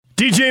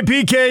DJ and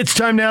PK, it's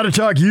time now to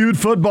talk youth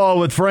football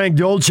with Frank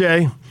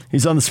Dolce.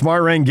 He's on the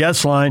Smart Rain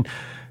guest line.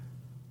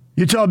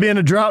 Utah being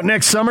a drought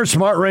next summer,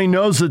 Smart Rain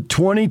knows that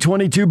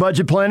 2022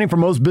 budget planning for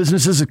most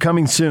businesses is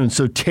coming soon.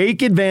 So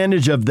take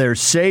advantage of their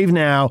Save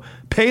Now,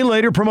 Pay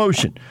Later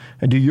promotion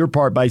and do your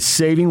part by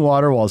saving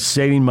water while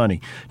saving money.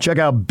 Check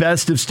out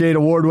Best of State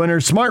Award winner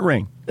Smart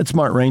Rain at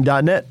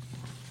smartrain.net.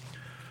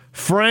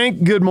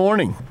 Frank, good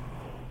morning.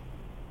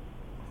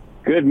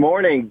 Good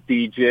morning,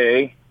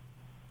 DJ.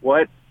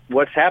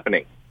 What's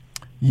happening?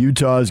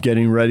 Utah is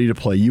getting ready to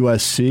play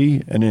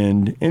USC, and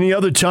in any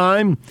other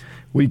time,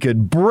 we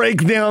could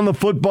break down the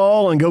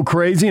football and go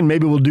crazy, and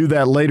maybe we'll do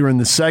that later in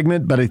the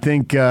segment. But I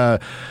think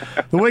the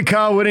way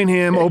Kyle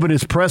Whittingham opened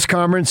his press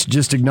conference,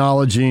 just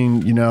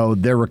acknowledging,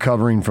 they're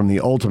recovering from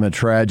the ultimate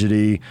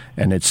tragedy,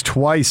 and it's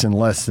twice in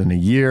less than a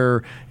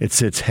year. It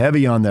sits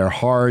heavy on their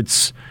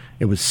hearts.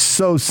 It was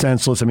so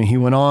senseless. I mean, he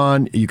went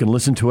on. You can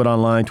listen to it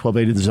online,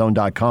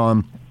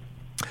 1280thezone.com.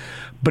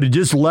 But it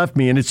just left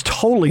me, and it's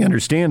totally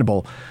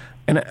understandable.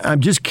 And I'm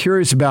just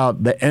curious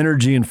about the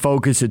energy and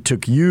focus it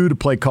took you to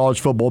play college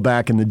football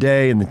back in the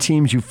day and the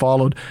teams you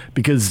followed,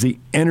 because the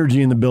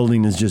energy in the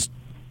building is just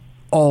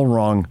all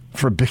wrong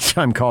for a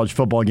big-time college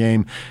football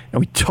game. And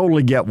we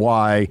totally get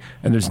why,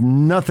 and there's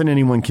nothing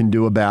anyone can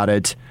do about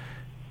it.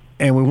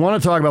 And we want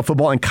to talk about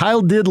football. And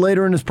Kyle did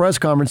later in his press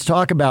conference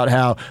talk about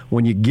how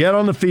when you get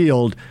on the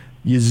field,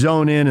 you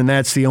zone in, and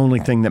that's the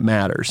only thing that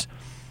matters.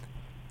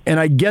 And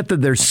I get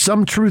that there's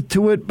some truth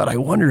to it, but I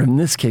wonder in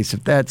this case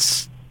if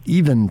that's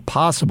even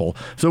possible.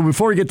 So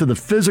before we get to the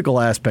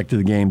physical aspect of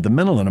the game, the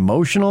mental and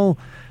emotional,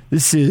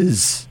 this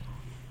is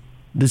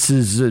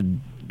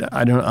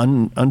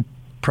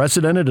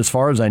unprecedented as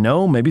far as I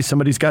know. Maybe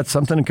somebody's got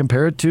something to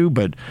compare it to,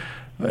 but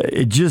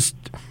it just,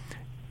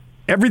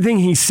 everything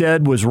he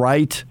said was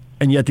right,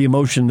 and yet the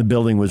emotion in the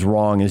building was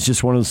wrong. It's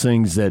just one of those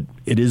things that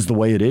it is the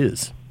way it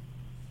is.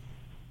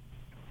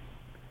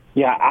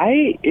 Yeah,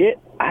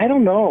 I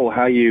don't know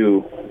how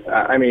you.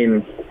 I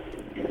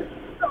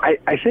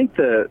think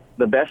the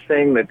best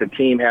thing that the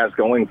team has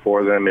going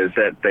for them is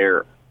that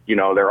they're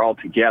all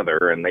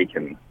together, and they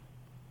can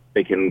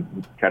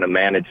kind of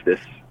manage this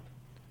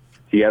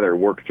together,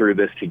 work through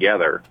this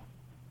together.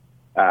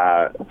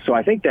 So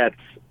I think that's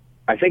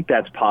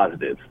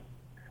positive.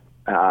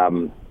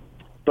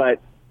 But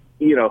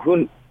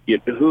who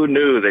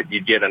knew that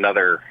you'd get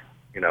another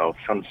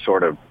some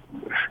sort of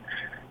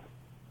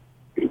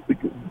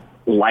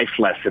life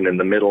lesson in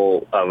the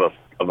middle of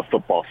a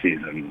football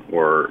season,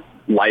 or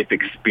life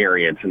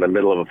experience in the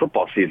middle of a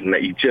football season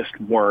that you just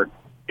weren't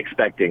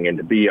expecting, and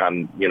to be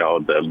on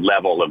the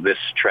level of this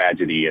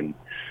tragedy, and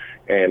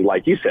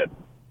like you said,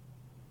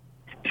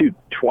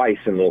 twice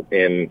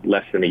in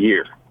less than a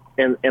year,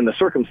 and the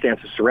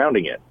circumstances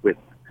surrounding it with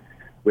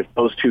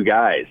those two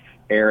guys,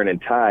 Aaron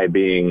and Ty,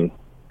 being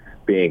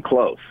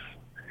close.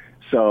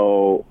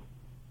 So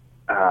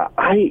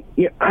I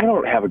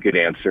don't have a good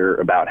answer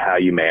about how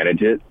you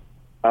manage it,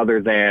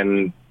 other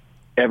than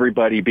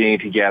everybody being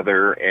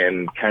together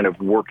and kind of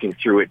working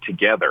through it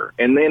together.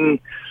 And then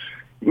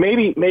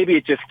maybe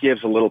it just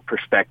gives a little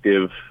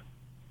perspective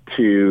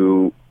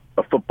to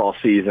a football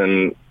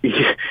season.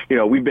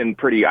 I've been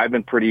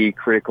pretty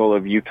critical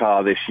of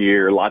Utah this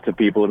year. Lots of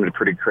people have been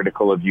pretty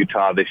critical of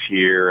Utah this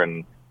year.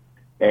 And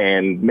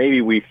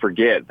maybe we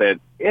forget that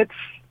it's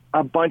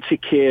a bunch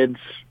of kids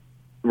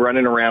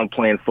running around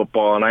playing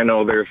football, and I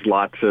know there's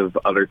lots of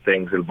other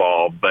things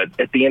involved, but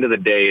at the end of the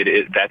day, it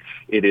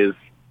is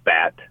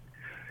that,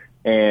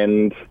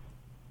 and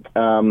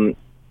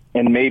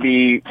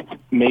maybe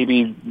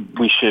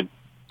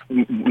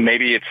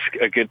it's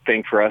a good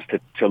thing for us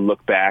to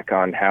look back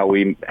on how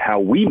we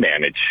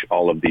manage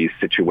all of these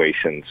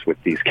situations with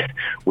these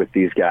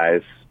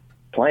guys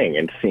playing,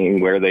 and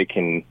seeing where they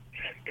can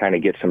kind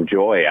of get some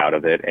joy out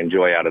of it and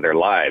joy out of their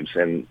lives,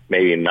 and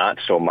maybe not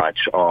so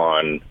much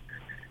on,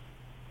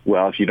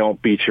 well, if you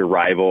don't beat your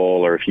rival,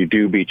 or if you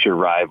do beat your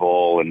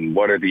rival, and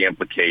what are the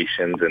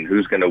implications, and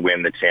who's going to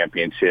win the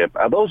championship.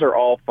 Those are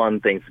all fun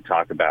things to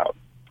talk about,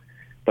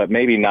 but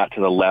maybe not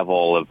to the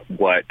level of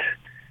what,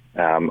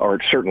 or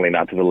certainly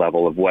not to the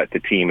level of what the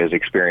team is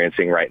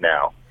experiencing right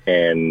now.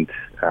 And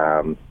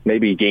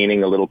maybe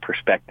gaining a little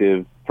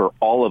perspective for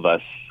all of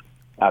us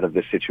out of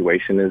this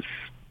situation is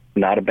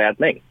not a bad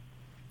thing.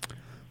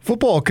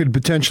 Football could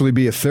potentially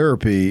be a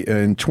therapy.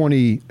 In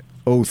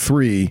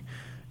 2003,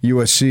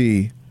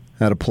 USC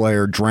had a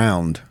player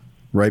drowned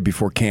right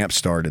before camp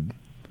started,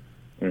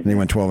 and he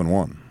went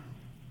 12-1.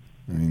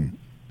 I mean,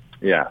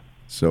 yeah.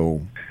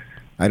 So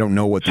I don't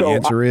know what the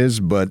answer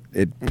is, but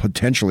it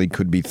potentially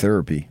could be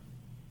therapy.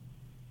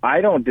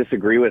 I don't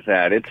disagree with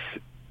that. It's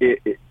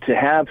to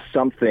have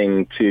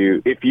something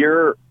to, if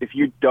you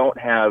don't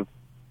have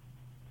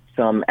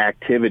some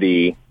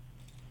activity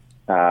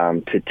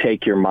to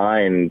take your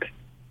mind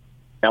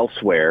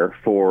elsewhere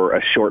for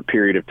a short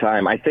period of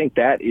time, I think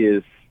that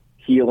is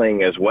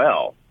healing as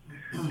well,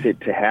 to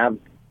have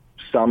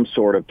some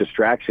sort of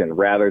distraction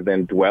rather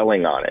than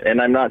dwelling on it.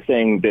 And I'm not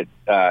saying that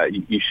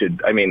you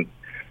should,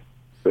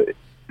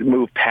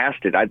 move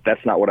past it.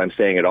 That's not what I'm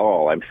saying at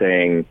all. I'm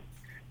saying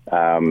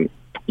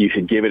You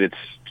should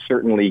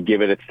certainly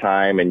give it its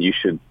time, and you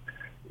should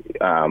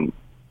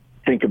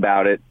think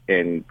about it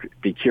and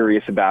be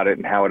curious about it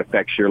and how it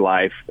affects your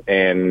life,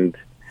 and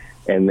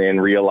then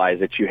realize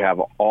that you have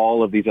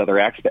all of these other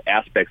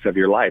aspects of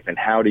your life, and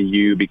how do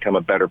you become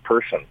a better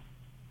person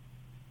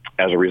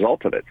as a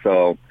result of it.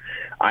 So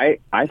I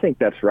think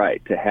that's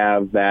right, to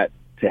have that,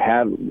 to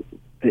have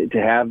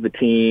the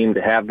team,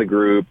 to have the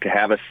group, to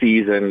have a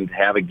season, to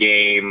have a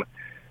game,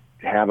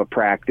 to have a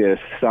practice,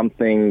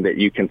 something that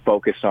you can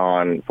focus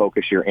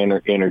your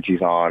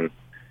energies on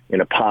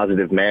in a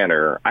positive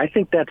manner. I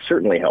think that's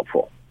certainly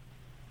helpful.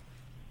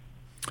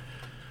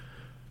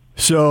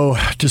 So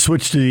to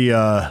switch to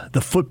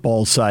the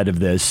football side of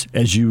this,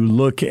 as you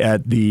look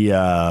at the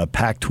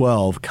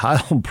Pac-12,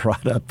 Kyle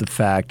brought up the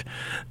fact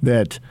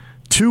that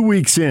 2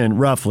 weeks in,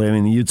 roughly, I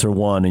mean, the Utes are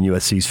 1 and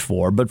USC's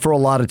 4, but for a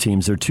lot of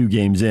teams, they're 2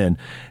 games in,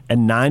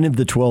 and 9 of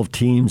the 12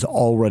 teams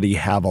already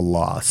have a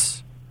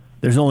loss.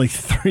 There's only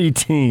 3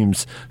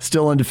 teams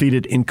still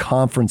undefeated in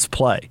conference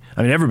play.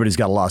 I mean, everybody's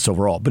got a loss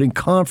overall, but in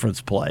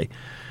conference play,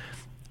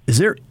 is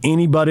there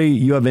anybody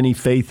you have any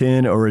faith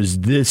in, or is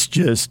this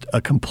just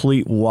a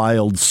complete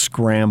wild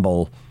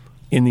scramble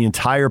in the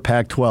entire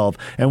Pac-12?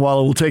 And while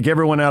it will take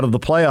everyone out of the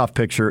playoff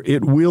picture,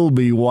 it will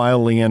be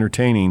wildly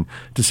entertaining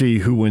to see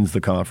who wins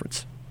the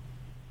conference.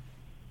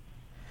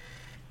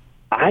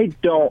 I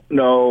don't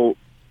know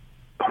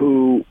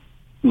who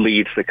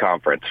leads the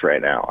conference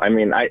right now. I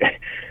mean,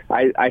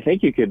 I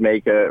think you could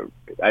make a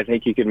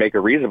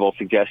reasonable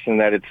suggestion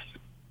that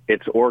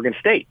it's Oregon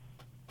State,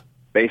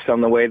 based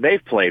on the way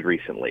they've played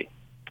recently.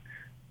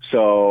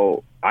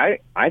 So I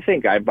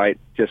think I might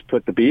just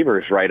put the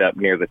Beavers right up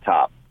near the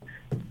top.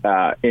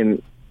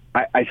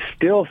 I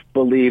still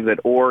believe that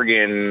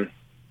Oregon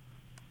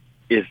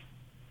is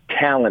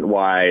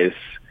talent-wise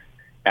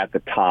at the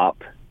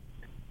top.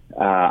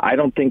 I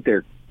don't think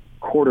their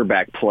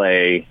quarterback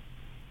play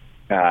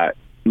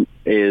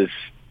is.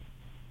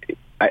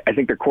 I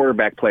think their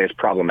quarterback play is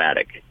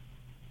problematic,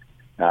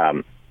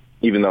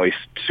 even though he's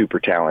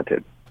super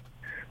talented.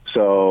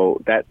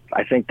 So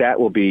I think that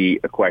will be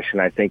a question.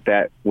 I think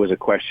that was a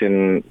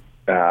question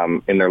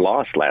in their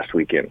loss last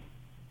weekend.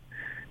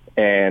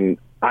 And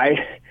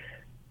I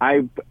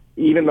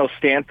even though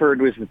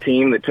Stanford was the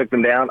team that took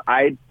them down,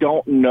 I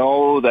don't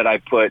know that I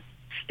put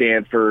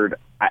Stanford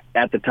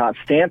at the top.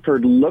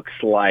 Stanford looks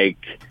like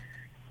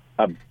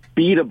a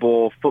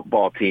beatable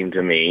football team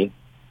to me,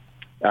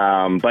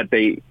 but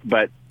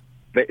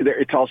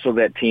it's also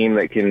that team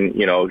that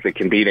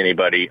can beat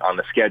anybody on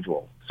the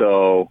schedule.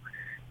 So,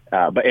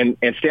 but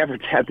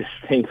Stanford's had this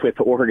thing with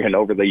Oregon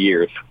over the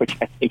years, which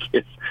I think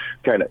is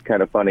kind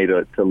of funny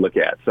to look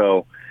at.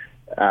 So,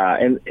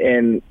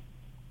 and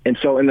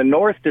so in the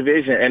North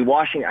Division and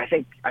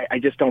Washington, I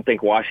just don't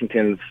think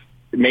Washington's.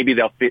 Maybe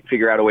they'll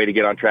figure out a way to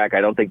get on track.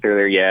 I don't think they're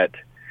there yet.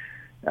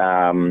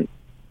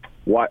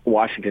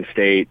 Washington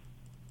State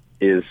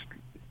is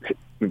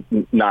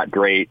not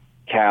great.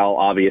 Cal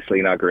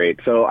obviously not great.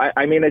 So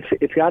I mean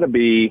it's got to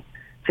be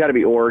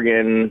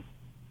Oregon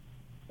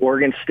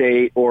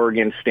State,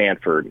 Oregon,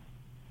 Stanford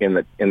in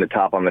the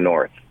top on the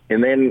North,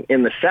 and then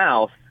in the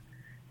South.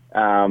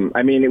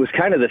 I mean, it was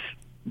kind of this.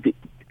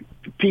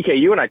 PK,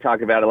 you and I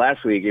talked about it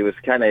last week. It was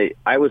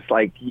I was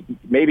like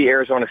maybe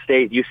Arizona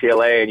State,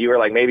 UCLA, and you were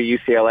like maybe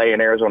UCLA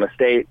and Arizona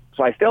State.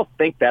 So I still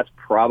think that's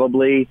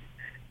probably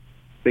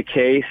the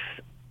case.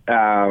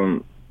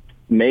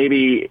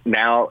 Maybe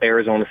now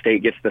Arizona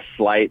State gets the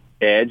slight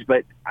edge,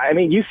 but I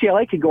mean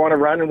UCLA could go on a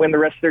run and win the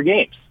rest of their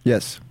games.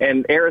 Yes.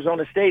 And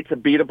Arizona State's a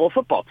beatable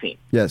football team.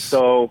 Yes.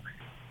 So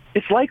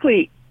it's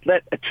likely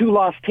that a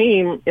 2-loss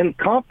team in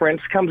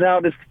conference comes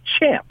out as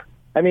champ.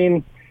 I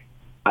mean,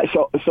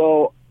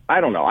 so I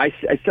don't know. I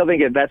still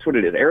think that's what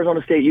it is.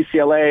 Arizona State,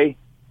 UCLA,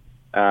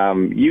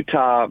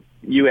 Utah,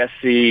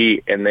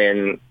 USC, and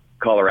then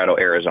Colorado,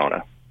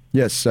 Arizona.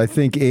 Yes, I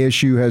think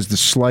ASU has the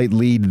slight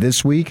lead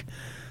this week,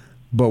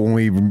 but when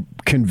we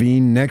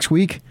convene next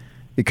week,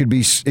 it could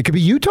be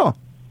Utah.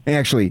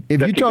 Actually,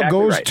 if That's Utah exactly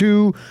goes right.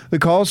 to the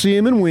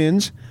Coliseum and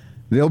wins,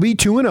 they'll be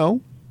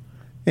 2-0.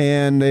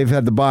 And they've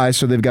had the bye,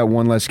 so they've got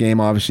one less game.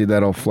 Obviously,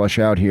 that'll flush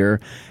out here.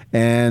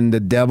 And the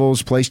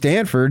Devils play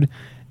Stanford.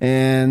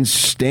 And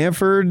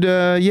Stanford,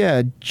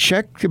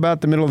 check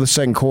about the middle of the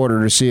second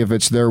quarter to see if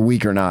it's their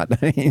week or not.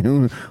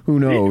 Who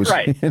knows?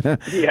 Right.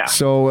 Yeah.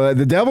 So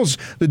the Devils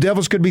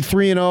could be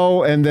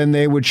 3-0, and then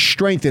they would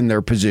strengthen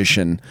their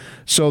position.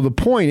 So the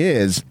point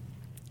is,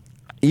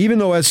 even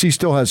though SC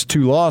still has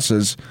 2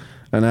 losses,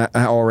 and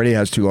already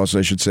has 2 losses,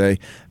 I should say,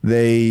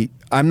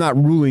 I'm not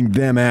ruling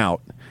them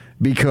out.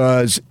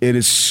 Because it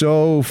is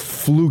so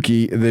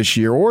fluky this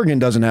year. Oregon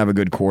doesn't have a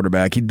good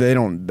quarterback. They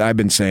don't. I've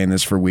been saying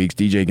this for weeks.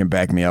 DJ can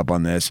back me up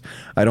on this.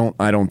 I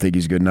don't think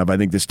he's good enough. I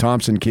think this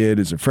Thompson kid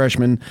is a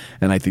freshman,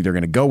 and I think they're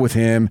going to go with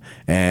him.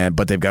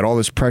 But they've got all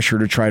this pressure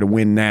to try to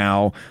win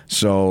now,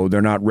 so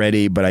they're not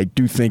ready. But I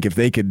do think if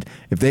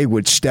they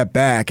would step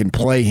back and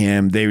play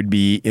him, they would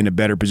be in a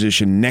better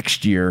position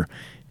next year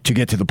to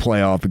get to the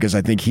playoff. Because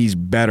I think he's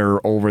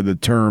better over the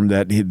term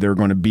that they're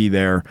going to be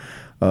there.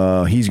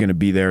 he's going to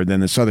be there than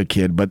this other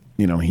kid, but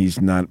he's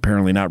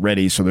apparently not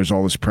ready, so there's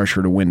all this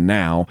pressure to win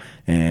now,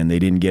 and they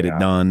didn't get it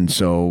done.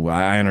 So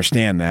I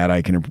understand that.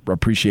 I can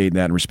appreciate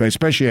that and respect,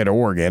 especially at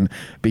Oregon,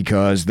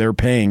 because they're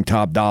paying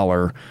top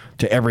dollar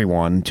to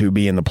everyone to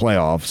be in the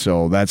playoff,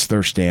 so that's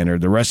their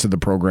standard. The rest of the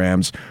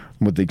programs,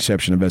 with the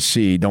exception of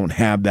SC, don't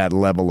have that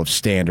level of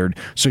standard,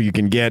 so you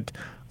can get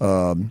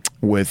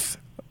with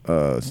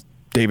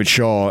David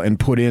Shaw and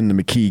put in the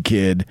McKee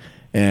kid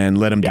and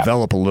let him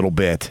develop a little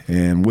bit.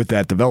 And with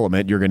that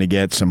development, you're going to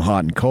get some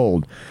hot and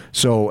cold.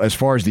 So as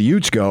far as the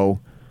Utes go,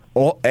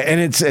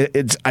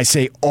 it's I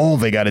say all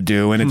they got to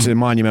do, and it's a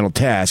monumental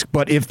task.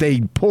 But if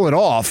they pull it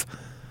off,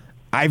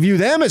 I view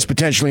them as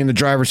potentially in the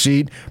driver's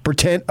seat,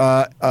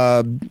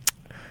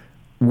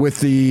 with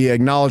the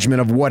acknowledgement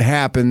of what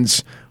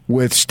happens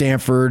with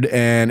Stanford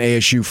and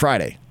ASU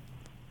Friday.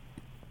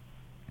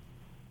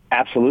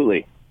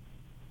 Absolutely.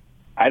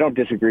 I don't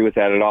disagree with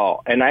that at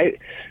all. And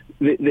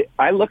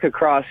I look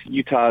across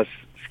Utah's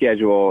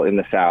schedule in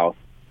the South,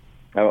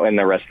 and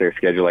the rest of their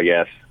schedule, I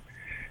guess.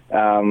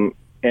 And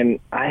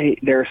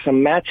there are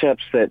some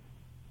matchups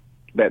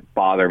that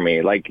bother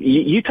me. Like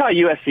Utah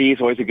USC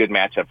is always a good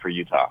matchup for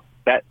Utah.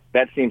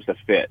 That seems to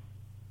fit.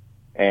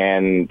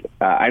 And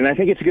I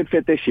think it's a good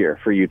fit this year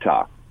for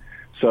Utah.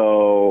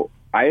 So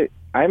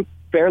I'm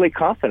fairly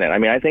confident. I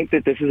mean, I think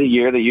that this is a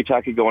year that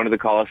Utah could go into the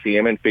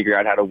Coliseum and figure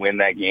out how to win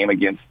that game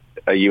against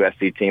a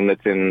USC team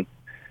that's in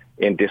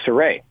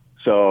disarray.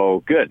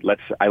 So good.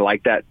 I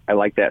like that. I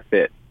like that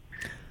fit.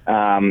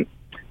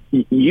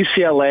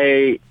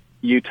 UCLA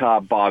Utah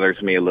bothers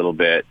me a little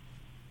bit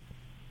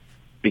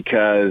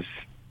because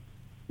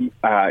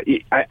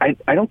I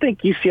don't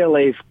think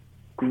UCLA is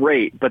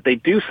great, but they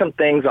do some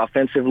things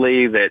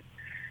offensively that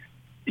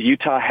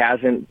Utah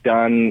hasn't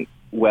done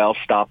well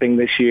stopping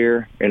this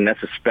year, and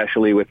that's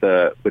especially with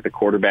a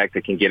quarterback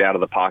that can get out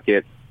of the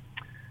pocket.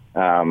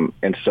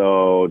 And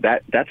so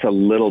that's a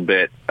little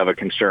bit of a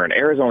concern.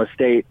 Arizona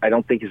State, I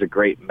don't think, is a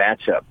great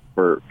matchup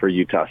for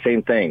Utah.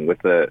 Same thing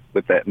with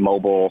that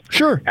mobile,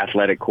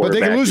 athletic quarterback.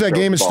 But they can lose that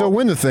game and still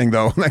win the thing,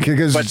 though. But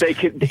they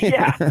could,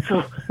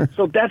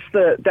 So that's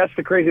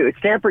the crazy. Like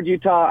Stanford,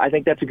 Utah, I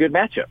think that's a good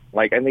matchup.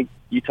 Like I think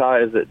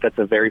Utah that's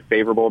a very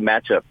favorable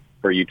matchup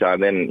for Utah.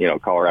 And then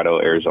Colorado,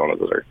 Arizona,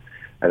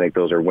 I think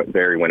those are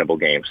very winnable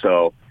games.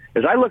 So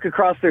as I look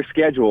across their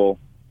schedule,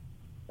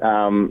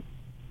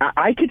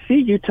 I could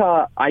see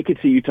Utah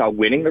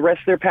winning the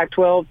rest of their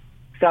Pac-12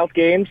 South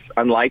games.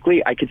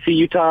 Unlikely. I could see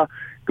Utah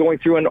going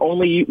through and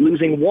only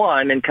losing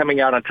one and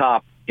coming out on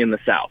top in the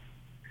South.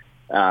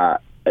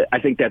 I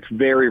think that's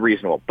very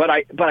reasonable. But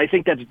I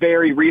think that's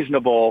very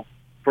reasonable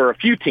for a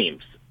few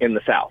teams in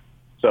the South.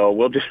 So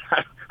we'll just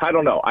I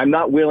don't know. I'm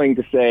not willing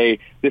to say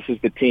this is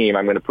the team.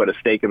 I'm going to put a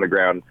stake in the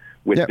ground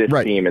with this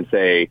team and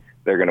say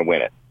they're going to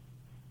win it.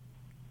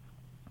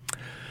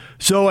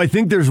 So I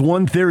think there's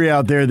one theory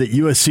out there that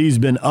USC's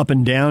been up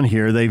and down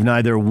here. They've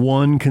neither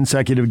won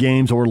consecutive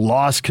games or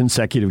lost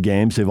consecutive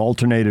games. They've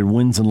alternated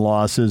wins and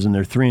losses, and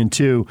they're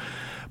 3-2.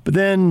 But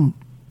then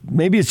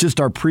maybe it's just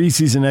our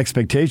preseason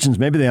expectations.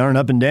 Maybe they aren't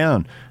up and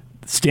down.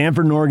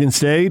 Stanford and Oregon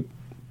State,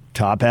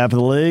 top half of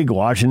the league.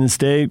 Washington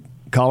State,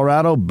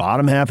 Colorado,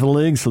 bottom half of the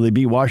league. So they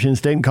beat Washington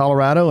State and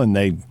Colorado, and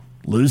they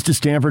lose to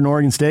Stanford and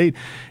Oregon State.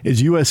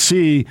 Is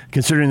USC,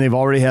 considering they've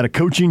already had a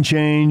coaching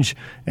change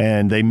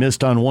and they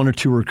missed on one or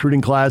two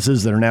recruiting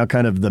classes that are now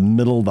kind of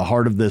the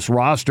heart of this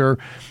roster,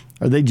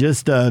 are they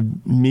just a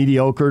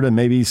mediocre to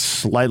maybe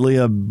slightly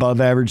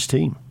above average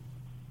team?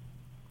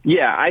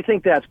 Yeah, I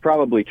think that's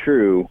probably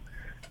true.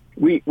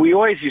 We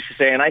always used to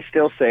say, and I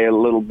still say a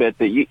little bit,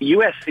 that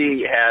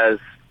USC has,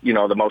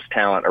 the most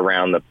talent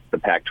around the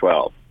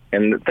Pac-12.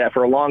 And that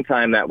for a long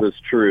time that was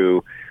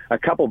true. A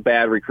couple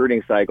bad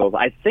recruiting cycles.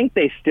 I think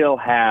they still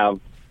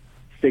have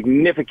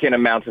significant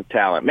amounts of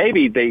talent.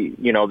 Maybe they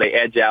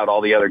edge out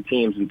all the other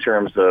teams in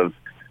terms of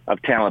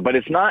talent, but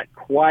it's not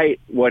quite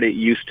what it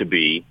used to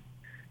be.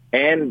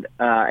 And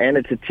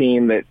it's a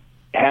team that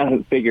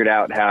hasn't figured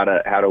out how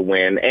to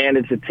win. And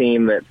it's a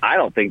team that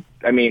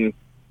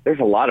there's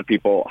a lot of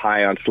people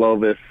high on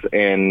Slovis,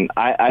 and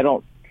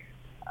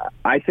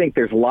I think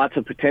there's lots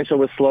of potential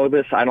with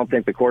Slovis. I don't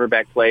think the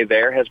quarterback play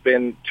there has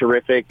been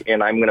terrific,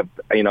 and I'm going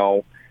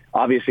to,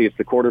 obviously it's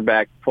the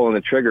quarterback pulling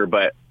the trigger,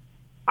 but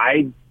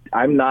I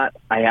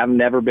have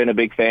never been a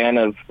big fan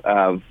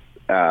of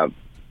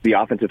the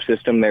offensive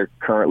system they're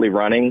currently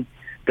running.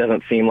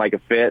 Doesn't seem like a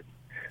fit.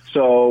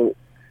 So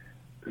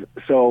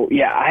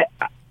yeah,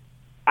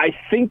 I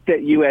think that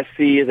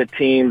USC is a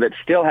team that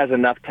still has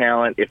enough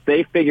talent. If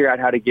they figure out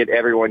how to get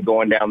everyone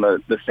going down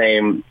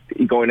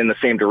going in the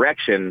same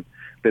direction,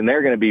 then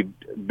they're going to be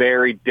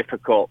very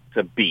difficult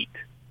to beat.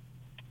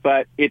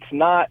 But it's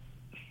not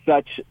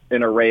such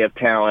an array of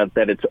talent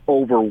that it's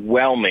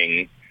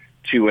overwhelming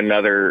to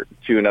another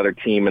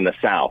team in the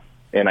South,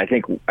 and I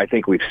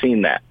think we've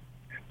seen that.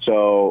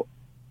 So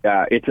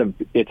it's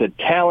a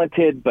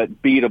talented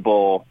but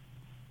beatable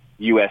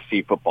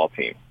USC football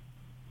team.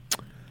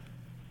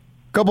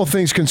 A couple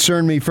things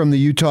concern me from the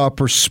Utah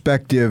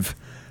perspective.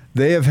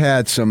 they have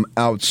had some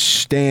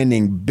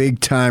outstanding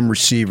big-time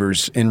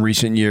receivers in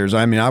recent years.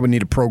 I mean, I would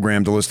need a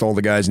program to list all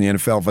the guys in the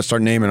NFL. If I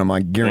start naming them,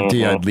 I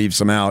guarantee I'd leave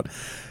some out.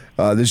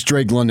 This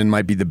Drake London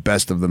might be the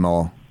best of them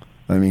all.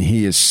 I mean,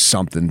 he is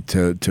something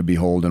to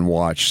behold and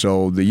watch.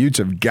 So the Utes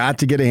have got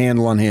to get a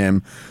handle on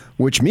him,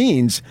 which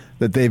means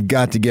that they've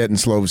got to get in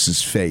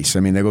Slovis's face. I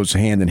mean, that goes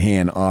hand in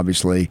hand,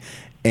 obviously.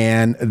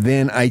 And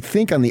then I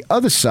think on the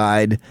other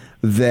side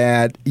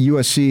that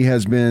USC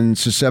has been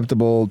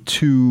susceptible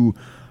to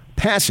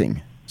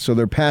passing, so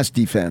their pass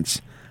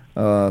defense.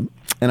 And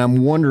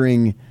I'm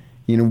wondering,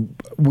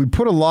 we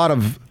put a lot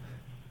of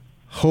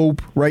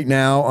hope right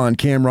now on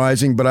Cam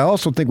Rising, but I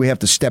also think we have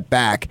to step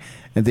back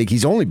and think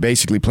he's only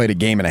basically played a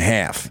game and a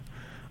half.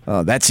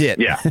 That's it.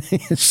 Yeah.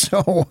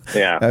 So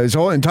his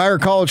whole entire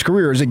college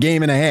career is a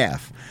game and a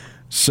half.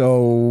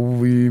 So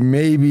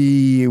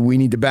maybe we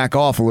need to back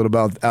off a little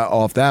bit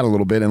off that a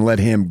little bit and let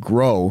him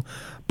grow.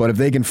 But if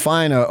they can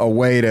find a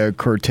way to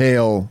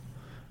curtail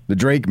the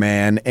Drake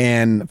man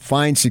and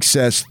find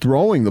success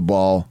throwing the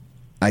ball,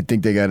 I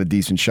think they got a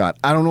decent shot.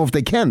 I don't know if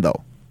they can,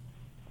 though.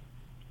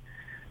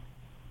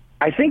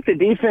 I think the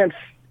defense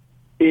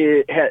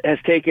has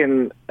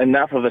taken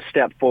enough of a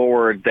step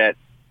forward that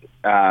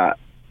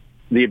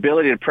the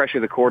ability to pressure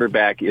the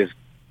quarterback is,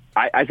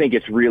 I think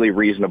it's really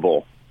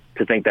reasonable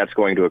to think that's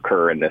going to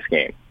occur in this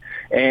game.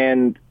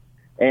 And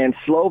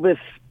Slovis,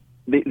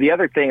 the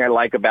other thing I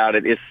like about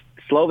it is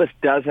Slovis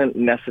doesn't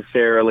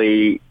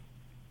necessarily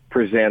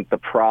present the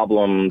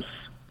problems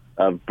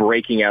of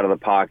breaking out of the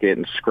pocket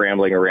and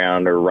scrambling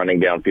around or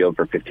running downfield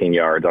for 15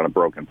 yards on a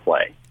broken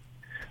play.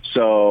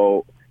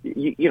 So,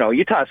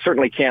 Utah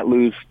certainly can't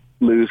lose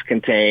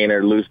contain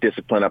or lose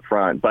discipline up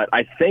front, but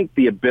I think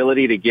the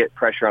ability to get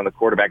pressure on the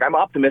quarterback, I'm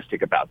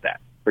optimistic about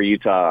that for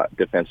Utah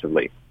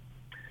defensively.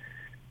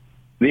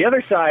 The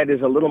other side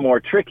is a little more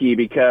tricky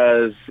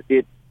because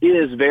it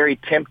is very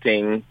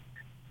tempting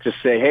to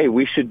say, hey,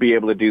 we should be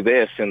able to do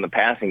this in the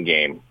passing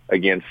game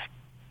against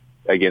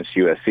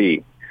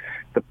USC.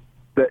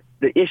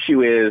 The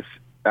issue is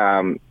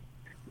USC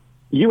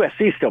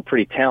is still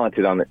pretty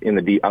talented on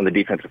the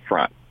defensive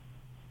front,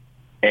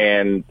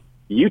 and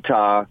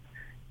Utah,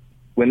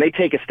 when they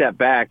take a step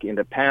back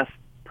into pass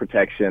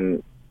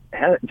protection,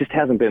 just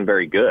hasn't been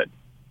very good.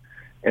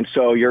 And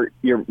so you're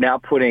now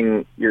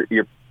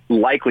you're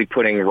likely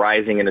putting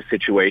Rising in a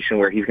situation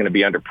where he's going to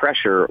be under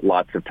pressure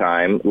lots of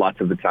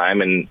the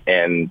time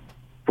and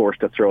forced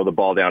to throw the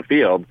ball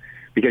downfield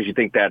because you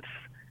think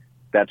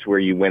that's where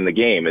you win the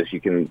game, is you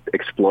can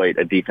exploit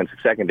a defensive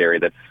secondary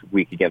that's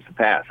weak against the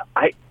pass.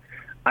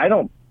 I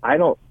don't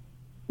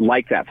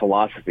like that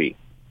philosophy.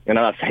 And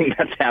I'm not saying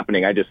that's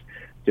happening. I just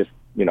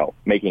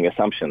making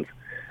assumptions.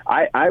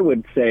 I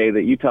would say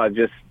that Utah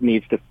just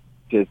needs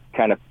to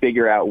kind of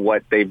figure out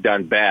what they've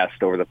done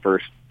best over the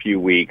first few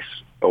weeks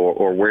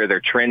or where they're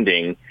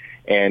trending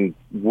and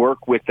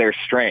work with their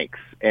strengths.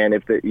 And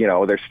if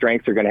their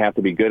strengths are going to have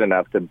to be good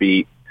enough to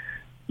beat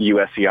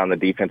USC on the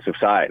defensive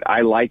side.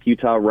 I like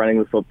Utah running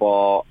the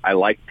football. I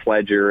like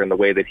Pledger and the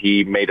way that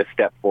he made a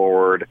step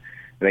forward.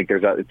 I think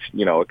there's a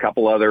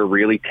couple other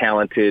really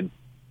talented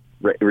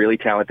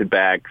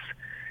backs.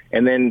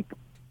 And then,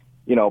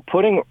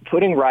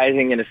 putting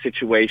Rising in a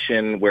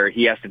situation where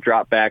he has to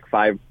drop back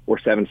 5 or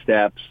 7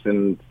 steps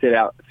and sit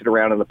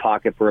around in the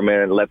pocket for a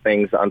minute and let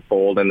things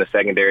unfold in the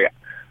secondary,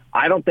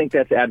 I don't think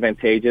that's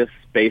advantageous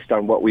based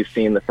on what we've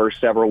seen the first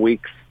several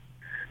weeks.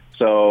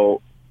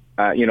 So,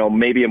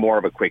 maybe a more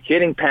of a quick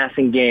hitting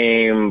passing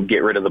game,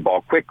 get rid of the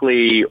ball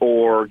quickly,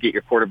 or get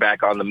your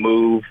quarterback on the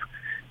move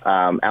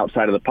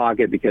outside of the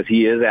pocket because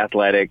he is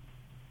athletic.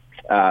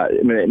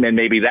 And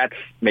maybe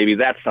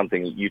that's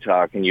something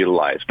Utah can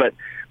utilize. But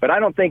I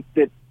don't think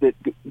that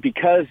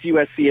because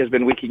USC has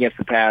been weak against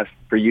the pass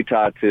for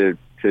Utah to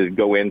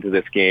go into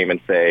this game and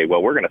say,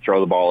 well, we're going to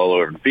throw the ball all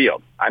over the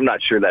field. I'm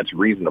not sure that's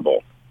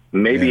reasonable.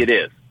 Maybe it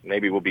is.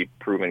 Maybe we'll be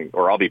proven,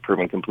 or I'll be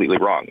proven completely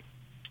wrong.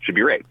 Should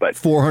be right, but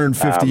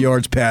 450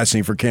 yards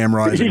passing for Cam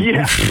Rising.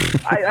 Yeah,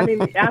 I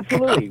mean,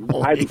 absolutely.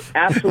 I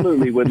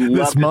absolutely would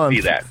love to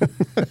see that.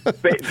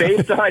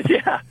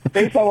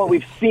 Based on what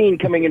we've seen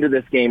coming into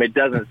this game, it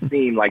doesn't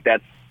seem like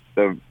that's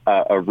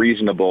a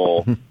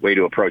reasonable way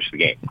to approach the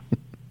game.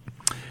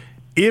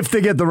 If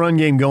they get the run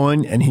game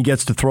going and he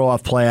gets to throw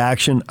off play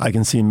action, I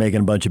can see him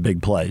making a bunch of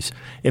big plays.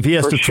 If he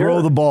has to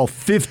throw the ball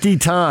 50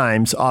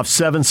 times off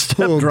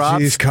 7-step drops.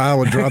 Geez, Kyle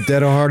would drop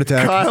dead of a heart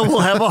attack. Kyle will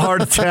have a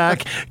heart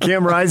attack.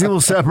 Cam Rising will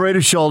separate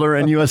his shoulder,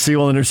 and USC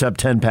will intercept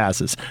 10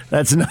 passes.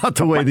 That's not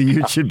the way the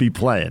Utes should be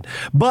playing.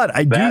 But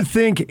I do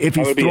think if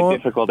he's throwing, a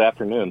difficult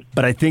afternoon.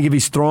 But I think if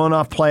he's throwing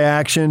off play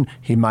action,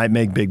 he might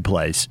make big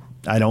plays.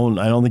 I don't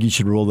think you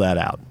should rule that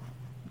out.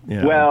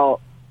 Well,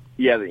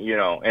 yeah,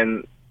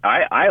 and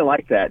I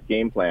like that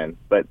game plan,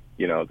 but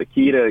the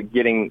key to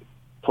getting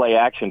play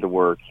action to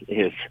work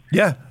is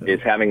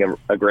having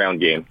a ground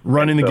game,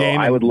 running the game.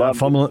 I would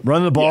love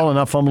running the ball and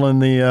not fumbling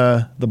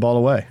the ball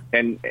away,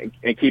 and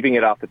keeping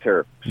it off the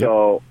turf. Yep.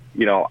 So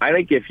I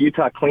think if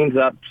Utah cleans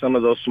up some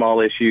of those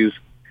small issues,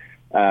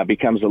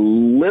 becomes a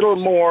little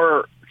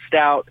more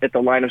stout at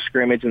the line of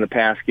scrimmage in the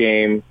pass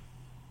game,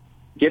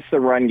 gets the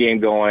run game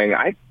going,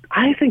 I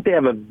think they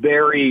have a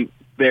very,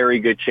 very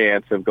good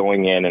chance of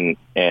going in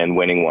and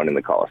winning one in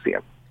the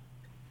Coliseum.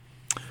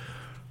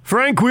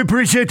 Frank, we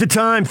appreciate the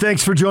time.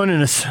 Thanks for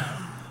joining us.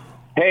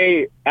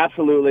 Hey,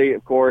 absolutely.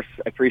 Of course,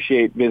 I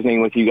appreciate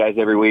visiting with you guys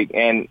every week.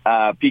 And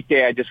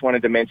PK, I just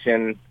wanted to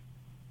mention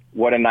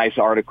what a nice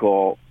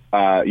article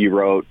you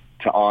wrote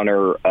to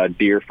honor a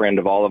dear friend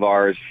of all of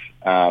ours.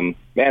 Man,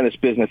 this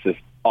business is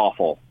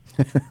awful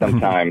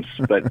sometimes,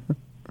 but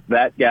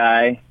that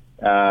guy,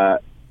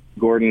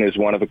 Gordon, is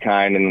one of a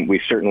kind, and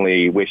we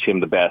certainly wish him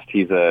the best.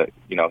 He's a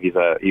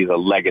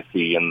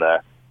legacy in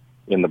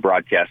the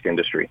broadcast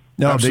industry.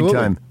 No,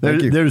 Absolutely.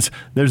 big time.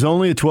 There's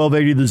only a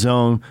 1280 The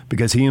Zone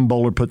because he and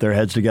Bowler put their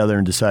heads together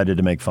and decided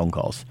to make phone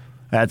calls.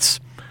 That's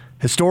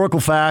historical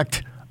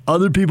fact.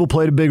 Other people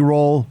played a big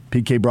role.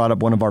 PK brought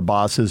up one of our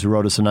bosses who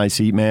wrote us a nice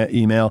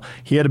email.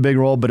 He had a big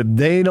role, but if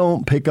they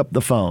don't pick up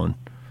the phone,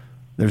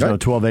 there's no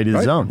 1280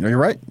 The Zone. No, you're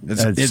right.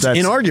 It's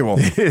inarguable.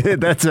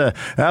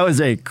 That was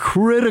a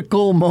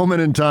critical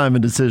moment in time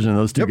and decision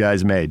those two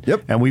guys made.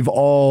 Yep. And we've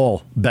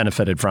all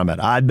benefited from it.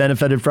 I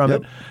benefited from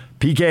it.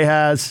 PK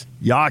has.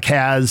 Yak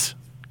has.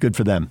 Good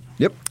for them.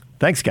 Yep.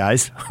 Thanks,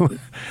 guys.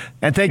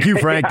 And thank you,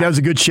 Frank. That was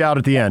a good shout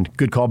at the end.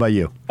 Good call by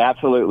you.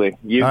 Absolutely.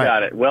 You All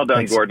got right. it. Well done,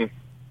 Thanks. Gordon.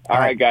 All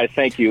right, guys.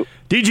 Thank you.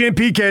 DJ and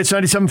PK at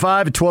 97.5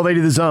 at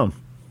 1280 The Zone.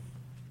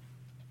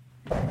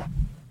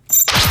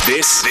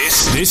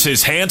 This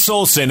is Hans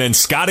Olsen and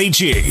Scotty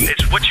G.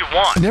 It's what you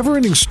want.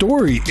 Never-ending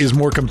Story is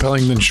more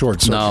compelling than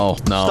Short Circuit. No,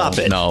 Stop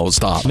it. no,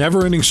 stop.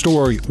 Never-ending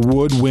Story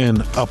would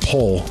win a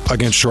poll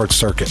against Short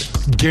Circuit.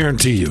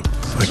 Guarantee you.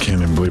 I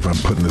can't even believe I'm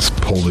putting this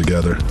poll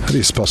together. How do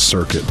you spell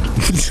circuit?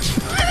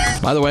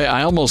 By the way,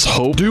 I almost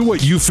hope Do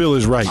what you feel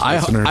is right,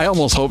 listener. I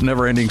almost hope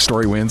Never-ending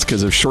Story wins,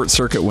 because if Short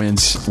Circuit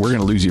wins, we're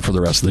going to lose you for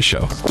the rest of the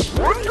show.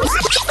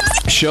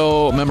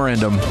 Show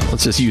memorandum.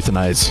 Let's just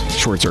euthanize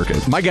Short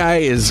Circuit. My guy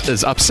is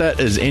as upset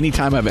as any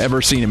time I've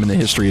ever seen him in the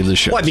history of this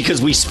show. Why?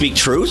 Because we speak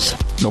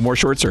truth? No more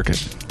Short Circuit.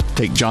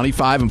 Take Johnny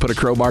Five and put a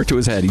crowbar to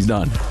his head. He's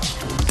done.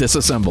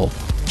 Disassemble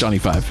Johnny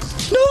Five.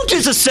 No,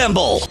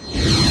 disassemble.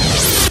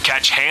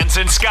 Catch Hans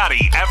and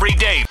Scotty every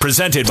day.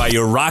 Presented by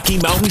your Rocky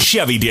Mountain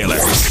Chevy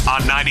dealers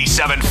on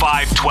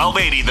 97.5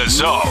 1280 The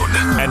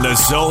Zone and The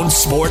Zone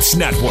Sports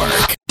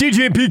Network.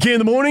 DJ and PK in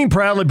the morning,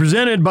 proudly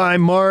presented by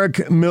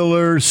Mark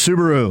Miller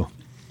Subaru.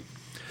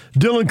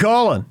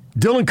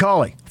 Dylan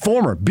Colley,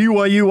 former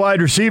BYU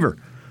wide receiver.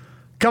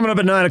 Coming up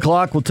at 9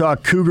 o'clock, we'll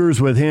talk Cougars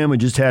with him. We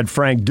just had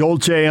Frank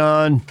Dolce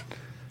on.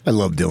 I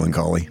love Dylan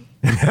Colley.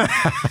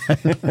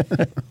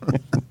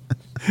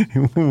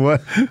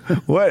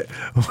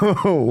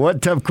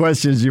 What tough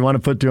questions do you want to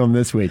put to him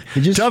this week?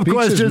 He just tough speaks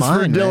his questions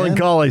mind, for Dylan man.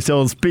 Colley, so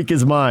he'll speak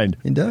his mind.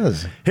 He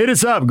does. Hit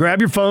us up. Grab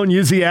your phone,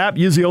 use the app,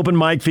 use the open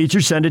mic feature,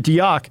 send it to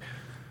Yak.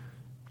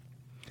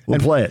 We'll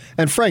play it.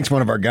 And Frank's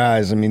one of our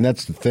guys. I mean,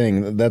 that's the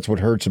thing. That's what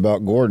hurts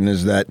about Gordon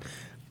is that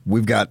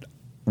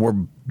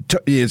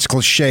it's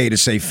cliche to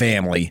say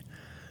family,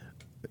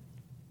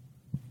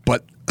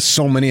 but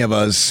so many of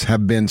us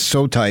have been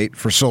so tight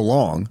for so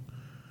long,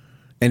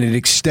 and it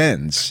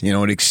extends. You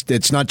know,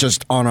 it's not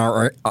just on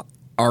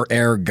our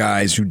air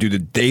guys who do the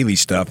daily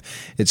stuff.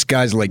 It's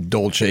guys like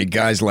Dolce,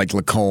 guys like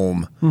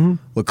Lacombe. Mm-hmm.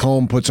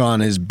 Lacombe puts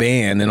on his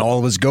band, and all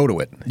of us go to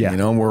it. Yeah. You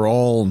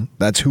know,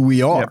 that's who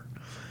we are. Yep.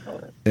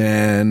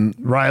 And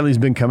Riley's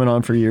been coming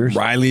on for years.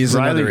 Riley is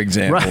another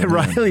example.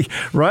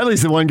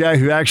 Riley's the one guy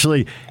who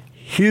actually,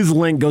 his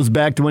link goes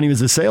back to when he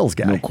was a sales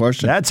guy. No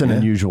question. That's an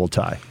unusual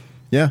tie.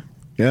 Yeah.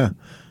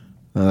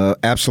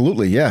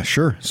 Absolutely. Yeah,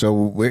 sure.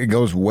 So it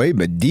goes way,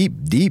 but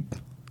deep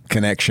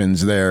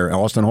connections there.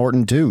 Austin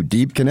Horton, too.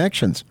 Deep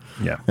connections.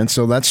 Yeah. And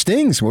so that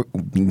stings.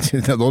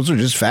 Those are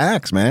just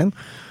facts, man.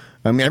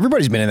 I mean,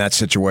 everybody's been in that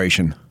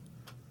situation.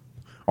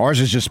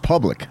 Ours is just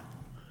public.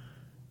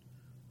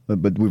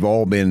 But we've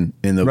all been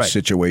in those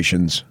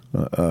situations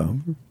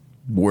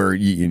where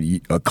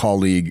a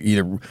colleague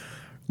either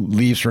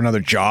leaves for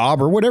another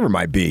job or whatever it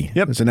might be.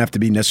 Yep. It doesn't have to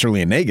be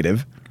necessarily a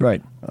negative.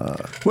 Right.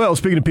 Well,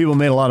 speaking of people who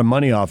made a lot of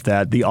money off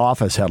that, The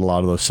Office had a lot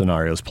of those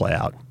scenarios play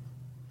out.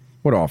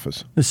 What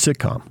office? The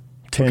sitcom.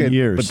 10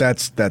 years.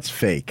 But that's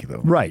fake,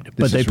 though. Right.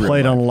 But they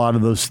played on a lot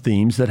of those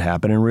themes that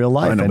happen in real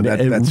life. I know, and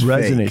but it that's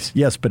resonates. fake.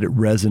 Yes, but it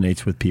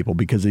resonates with people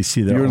because they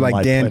see their You're own like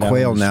life Dan played out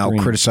Quayle on the now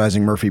screen.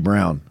 criticizing Murphy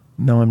Brown.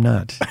 No, I'm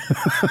not.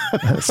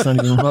 That's not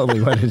even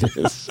remotely what it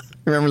is.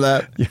 Remember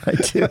that? Yeah, I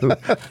do.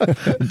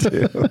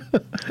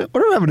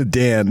 What happened to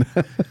Dan?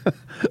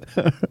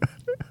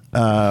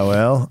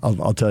 Well,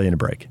 I'll tell you in a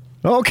break.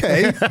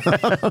 Okay.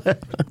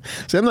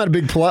 See, I'm not a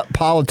big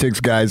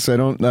politics guy, so I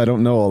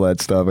don't know all that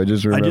stuff. I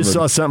just remember. I just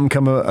saw something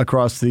come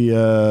across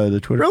the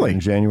Twitter Really? feed on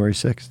January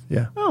 6th.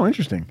 Yeah. Oh,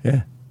 interesting.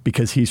 Yeah.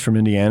 Because he's from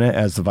Indiana,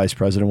 as the vice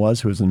president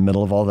was, who was in the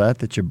middle of all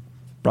that you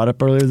brought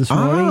up earlier this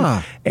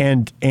morning.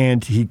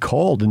 And he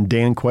called, and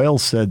Dan Quayle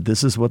said,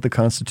 this is what the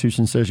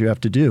Constitution says you have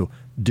to do.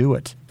 Do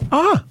it.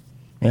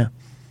 Yeah.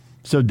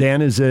 So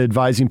Dan is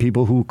advising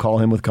people who call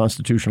him with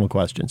constitutional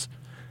questions.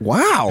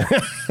 Wow.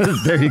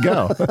 There you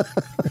go.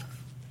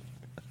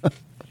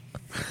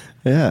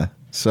 Yeah.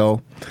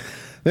 So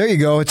there you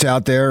go. It's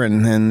out there,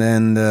 and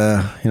then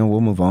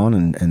we'll move on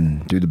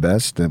and do the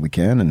best that we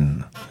can,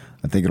 and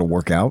I think it'll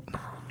work out.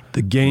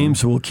 The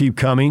games will keep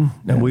coming,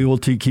 and we will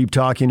keep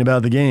talking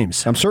about the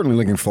games. I'm certainly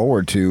looking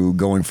forward to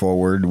going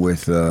forward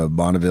with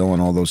Bonneville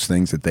and all those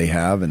things that they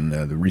have and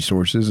the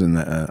resources, and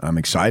I'm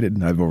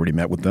excited. I've already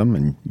met with them,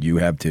 and you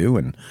have too,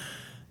 and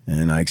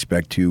I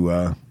expect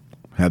to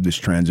have this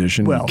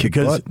transition. Well,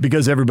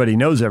 because everybody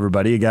knows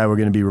everybody, a guy we're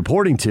going to be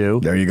reporting to.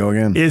 There you go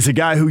again. Is a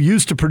guy who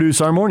used to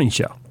produce our morning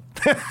show.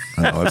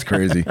 Oh, that's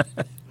crazy.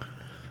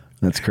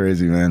 That's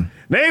crazy, man.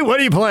 Nate,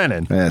 what are you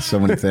planning? Yeah, so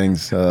many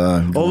things.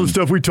 All the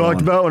stuff we talked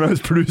about when I was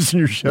producing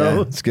your show.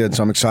 Yeah, it's good.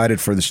 So I'm excited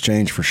for this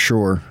change for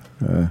sure.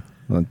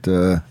 But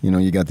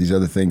you got these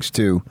other things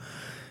too,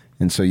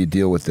 and so you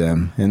deal with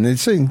them. And they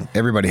say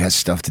everybody has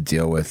stuff to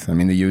deal with. I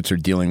mean, the Utes are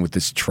dealing with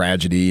this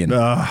tragedy, and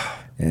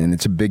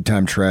it's a big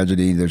time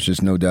tragedy. There's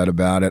just no doubt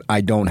about it.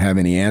 I don't have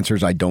any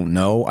answers. I don't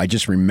know. I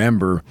just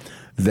remember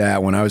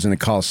that when I was in the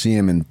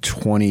Coliseum in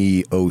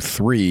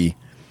 2003,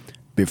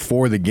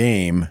 before the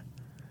game,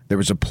 there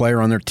was a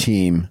player on their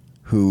team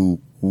who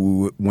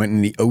went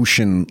in the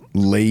ocean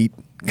late,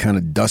 kind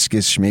of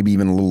duskish, maybe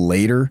even a little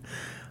later,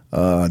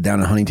 down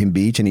in Huntington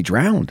Beach, and he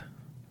drowned.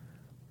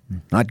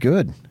 Not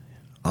good,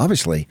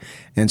 obviously.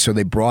 And so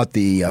they brought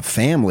the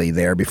family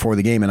there before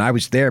the game, and I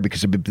was there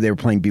because they were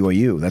playing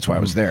BYU. That's why I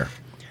was there.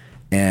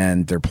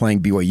 And they're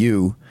playing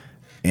BYU,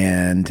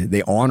 and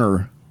they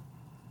honor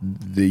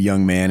the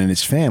young man and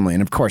his family.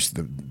 And, of course,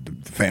 the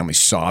family's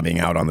sobbing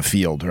out on the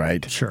field,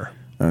 right? Sure.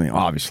 I mean,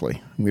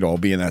 obviously, we'd all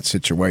be in that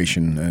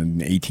situation.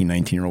 An 18,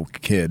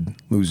 19-year-old kid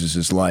loses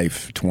his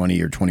life,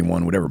 20 or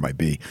 21, whatever it might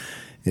be.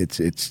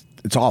 It's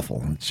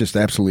awful. It's just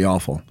absolutely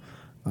awful.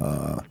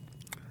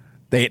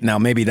 Now,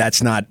 maybe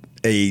that's not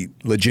a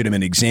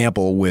legitimate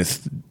example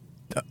with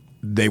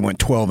they went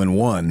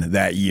 12-1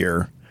 that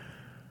year,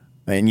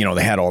 and,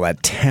 they had all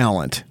that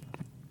talent.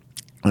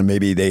 And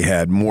maybe they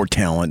had more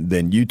talent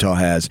than Utah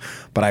has.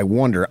 But I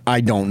wonder,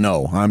 I don't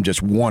know. I'm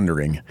just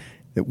wondering.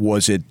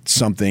 Was it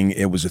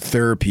a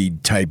therapy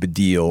type of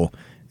deal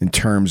in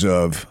terms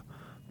of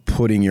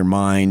putting your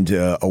mind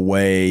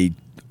away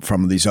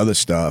from these other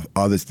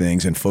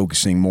things and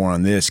focusing more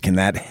on this? Can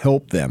that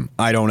help them?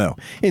 I don't know.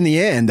 In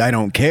the end, I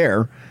don't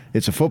care.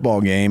 It's a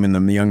football game, and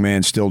the young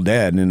man's still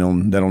dead,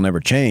 and that'll never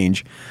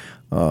change.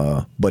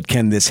 But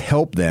can this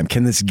help them?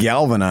 Can this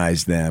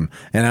galvanize them?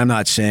 And I'm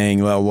not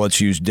saying, well, let's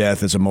use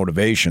death as a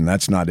motivation.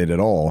 That's not it at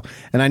all.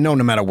 And I know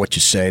no matter what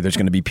you say, there's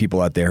going to be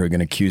people out there who are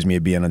going to accuse me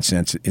of being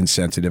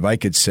insensitive. I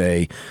could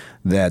say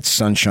that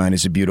sunshine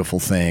is a beautiful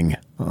thing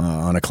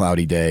on a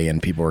cloudy day,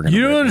 and people are going to...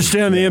 You don't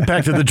understand the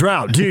impact of the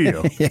drought, do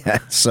you? Yeah,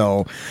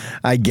 so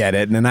I get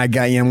it. And then I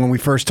got, when we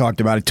first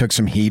talked about it, took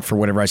some heat for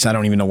whatever I said. I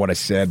don't even know what I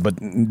said, but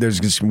there's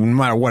just, no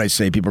matter what I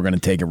say, people are going to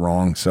take it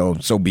wrong. So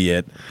be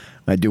it.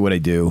 I do what I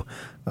do.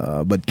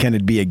 But can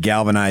it be a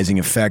galvanizing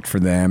effect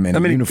for them and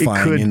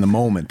unifying in the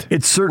moment?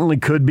 It certainly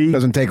could be.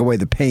 Doesn't take away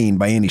the pain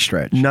by any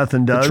stretch.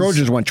 Nothing does. The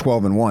Trojans went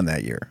 12-1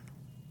 that year.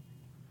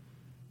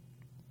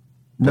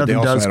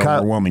 Nothing does.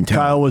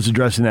 Kyle was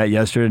addressing that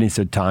yesterday, and he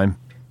said time.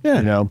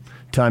 Yeah.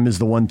 Time is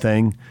the one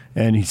thing.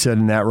 And he said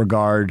in that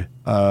regard,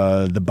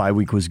 the bye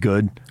week was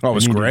good. Oh, it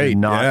was great.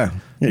 Not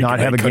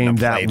have a game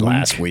that week.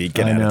 Last week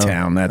and out of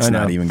town. That's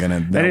not even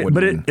going to...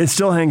 But it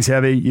still hangs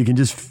heavy. You can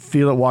just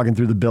feel it walking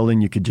through the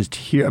building. You could just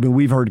hear...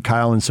 we've heard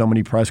Kyle in so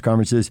many press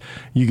conferences.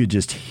 You could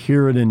just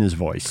hear it in his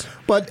voice.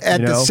 But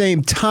at the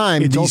same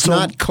time, he's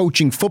not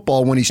coaching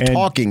football when he's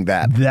talking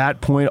that.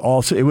 That point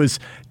also, it was...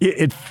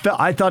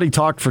 I thought he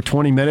talked for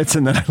 20 minutes,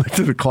 and then I looked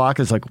at the clock.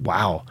 I was like,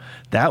 wow,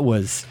 that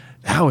was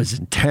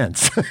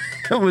intense.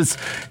 It was.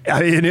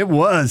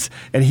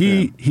 And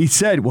he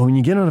said, well, when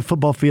you get on a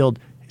football field,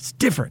 it's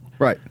different.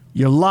 Right.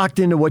 You're locked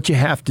into what you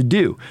have to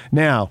do.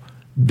 Now,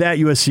 that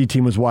USC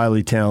team was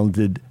wildly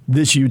talented.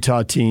 This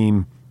Utah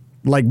team,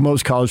 like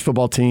most college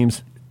football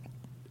teams,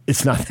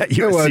 it's not that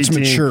USC well, it's team.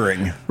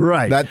 maturing.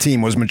 Right. That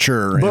team was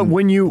mature. But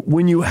when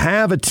you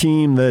have a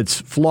team that's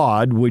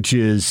flawed, which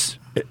is,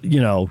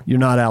 you're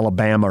not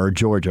Alabama or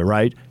Georgia,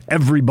 right?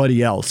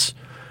 Everybody else.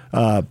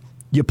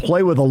 You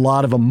play with a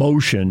lot of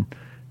emotion,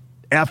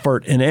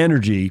 effort, and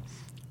energy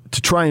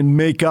to try and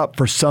make up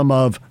for some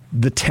of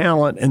the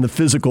talent and the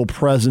physical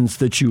presence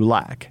that you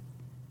lack.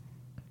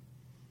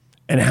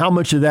 And how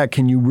much of that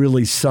can you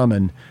really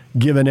summon,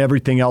 given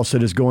everything else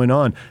that is going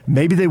on?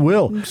 Maybe they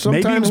will.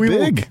 Sometimes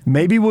big.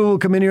 Maybe we will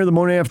come in here the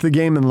morning after the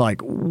game and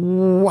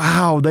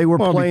wow, they were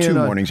playing. 2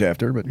 mornings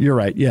after, but you're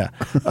right. Yeah.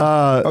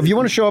 If you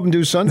want to show up and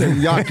do Sunday,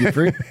 you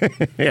free?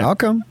 Yeah. I'll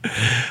come.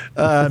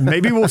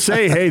 Maybe we'll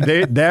say,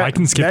 hey, I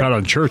can skip out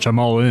on church. I'm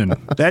all in.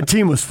 That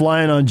team was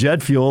flying on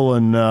jet fuel,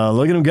 and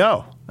look at them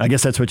go. I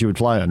guess that's what you would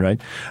fly on,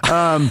 right?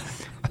 And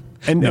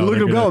look at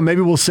them go. And maybe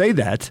we'll say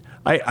that.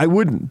 I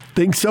wouldn't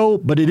think so,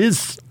 but it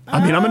is.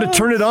 I'm going to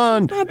turn it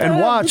on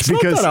and watch because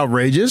it's not that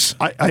outrageous.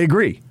 I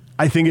agree.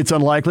 I think it's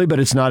unlikely, but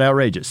it's not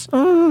outrageous.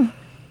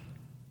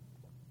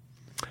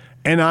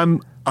 And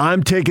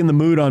I'm taking the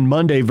mood on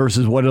Monday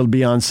versus what it'll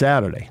be on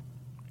Saturday.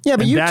 Yeah,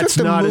 but you took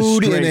the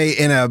mood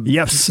in a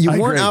yes. You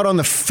weren't out on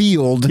the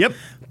field. Yep.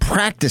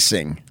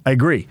 practicing. I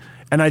agree.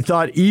 And I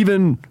thought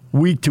even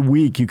week to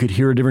week, you could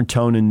hear a different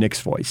tone in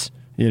Nick's voice.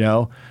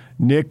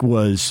 Nick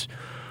was,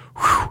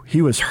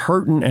 he was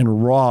hurting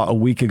and raw a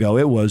week ago.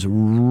 It was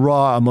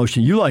raw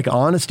emotion. You like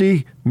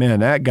honesty? Man,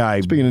 that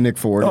guy. Speaking of Nick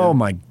Ford. Oh,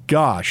 my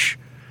gosh.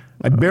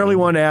 I barely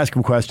wanted to ask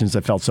him questions.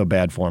 I felt so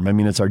bad for him. I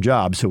mean, it's our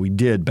job, so we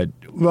did. But,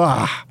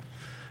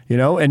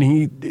 and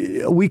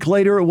a week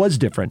later, it was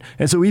different.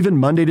 And so even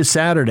Monday to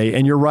Saturday,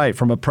 and you're right,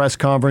 from a press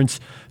conference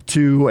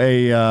to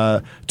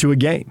a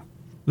game.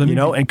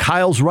 And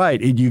Kyle's right.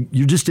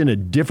 You're just in a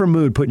different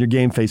mood putting your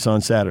game face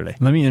on Saturday.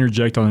 Let me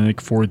interject on the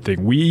Nick Ford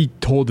thing. We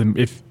told him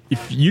if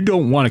you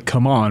don't want to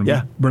come on,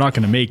 we're not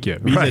going to make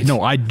you. He said,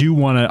 no, I do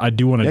want to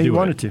do it. He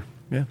wanted to.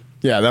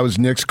 Yeah, that was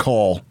Nick's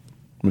call.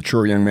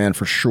 Mature young man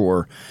for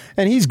sure.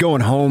 And he's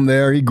going home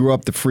there. He grew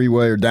up the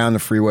freeway or down the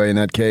freeway in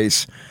that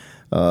case.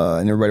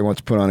 And everybody wants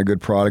to put on a good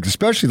product,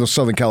 especially those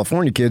Southern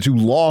California kids who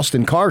lost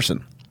in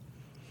Carson.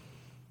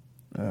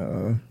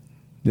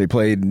 They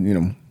played,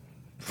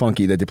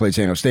 funky that they played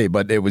San Jose State,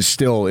 but it was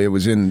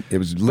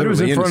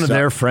literally in front of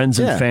their friends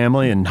and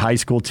family and high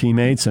school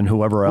teammates and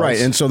whoever else. Right,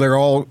 and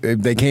so if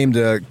they came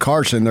to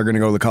Carson, they're going to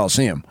go to the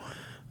Coliseum.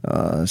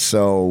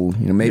 So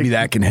maybe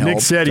that can help.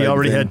 Nick said he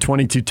already had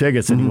 22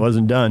 tickets and he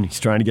wasn't done. He's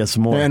trying to get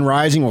some more. And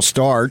Rising will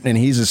start, and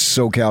he's a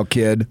SoCal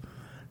kid,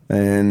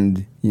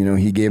 and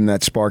he gave him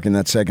that spark in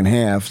that second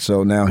half.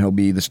 So now he'll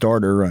be the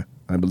starter,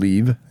 I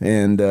believe,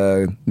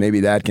 and maybe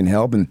that can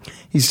help. And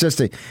he's just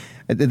the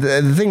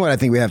thing. What I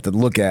think we have to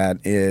look at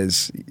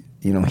is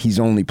he's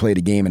only played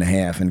a game and a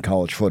half in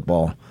college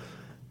football,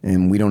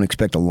 and we don't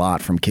expect a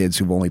lot from kids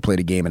who've only played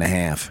a game and a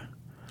half.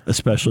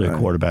 Especially a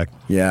quarterback.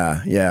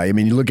 Yeah. I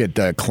mean, you look at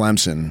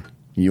Clemson,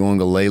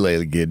 Uiagalelei,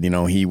 the kid,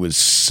 he was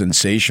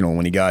sensational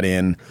when he got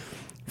in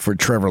for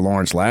Trevor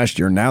Lawrence last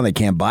year. Now they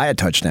can't buy a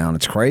touchdown.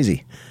 It's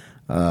crazy.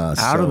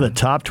 Out of the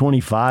top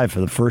 25 for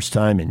the first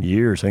time in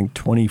years, I think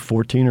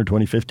 2014 or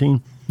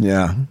 2015.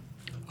 Yeah.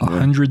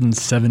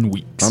 107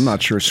 weeks. I'm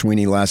not sure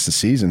Sweeney lasts the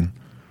season.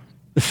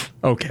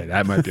 Okay,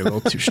 that might be a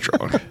little too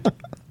strong.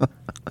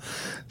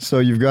 So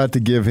you've got to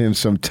give him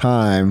some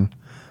time.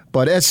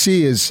 But SC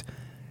is...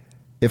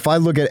 If I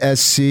look at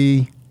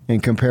SC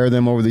and compare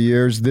them over the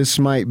years, this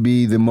might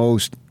be the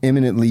most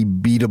imminently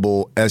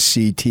beatable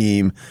SC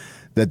team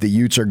that the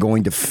Utes are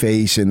going to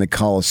face in the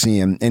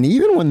Coliseum. And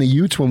even when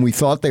we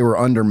thought they were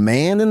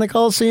undermanned in the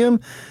Coliseum,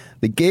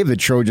 they gave the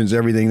Trojans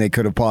everything they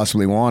could have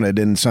possibly wanted,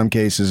 in some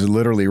cases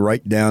literally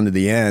right down to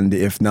the end,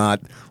 if not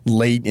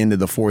late into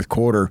the fourth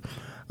quarter.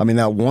 I mean,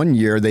 that one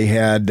year they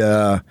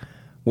had...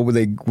 What were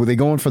they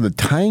going for, the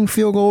tying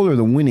field goal or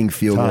the winning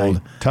field goal?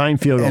 Tying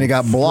field goal. And it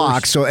got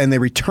blocked, and they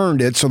returned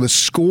it, so the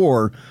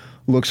score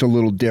looks a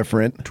little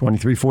different.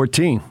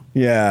 23-14.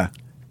 Yeah.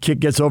 Kick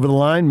gets over the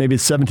line, maybe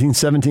it's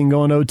 17-17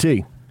 going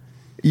OT.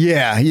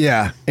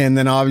 Yeah. And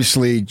then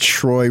obviously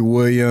Troy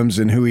Williams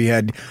and who he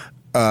had,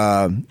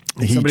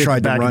 he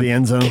tried to run, the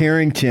end zone.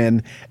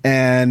 Carrington,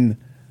 and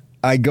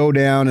I go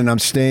down and I'm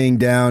staying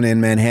down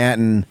in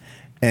Manhattan,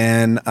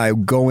 and I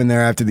go in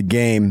there after the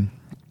game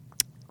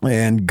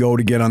and go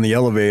to get on the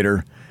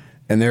elevator,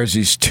 and there's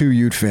these two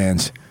Ute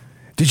fans.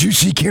 Did you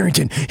see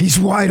Carrington? He's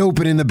wide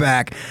open in the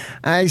back.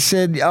 I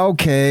said,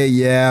 okay,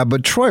 yeah,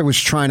 but Troy was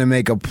trying to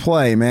make a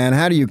play, man.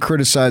 How do you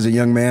criticize a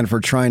young man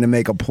for trying to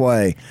make a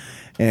play?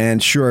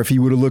 And sure, if he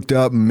would have looked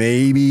up,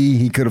 maybe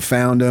he could have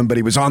found him, but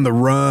he was on the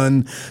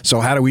run, so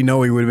how do we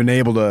know he would have been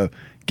able to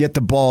get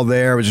the ball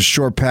there? It was a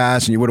short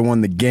pass, and you would have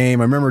won the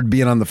game. I remember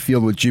being on the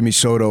field with Jimmy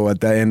Soto at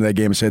the end of that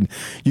game and said,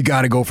 you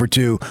got to go for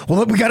two.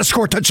 Well, we got to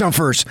score a touchdown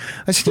first.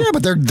 I said, yeah,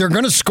 but they're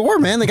going to score,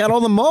 man. They got all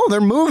the mo. They're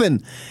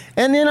moving.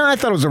 And I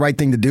thought it was the right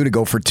thing to do to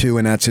go for two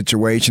in that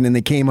situation, and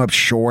they came up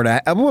short.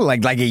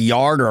 Like a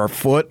yard or a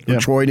foot.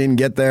 Yep. Troy didn't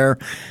get there.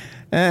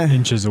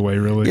 Inches away,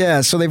 really.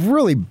 Yeah, so they've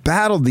really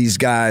battled these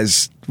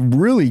guys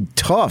really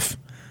tough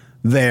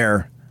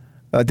there.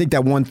 I think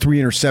that 1-3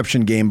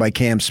 interception game by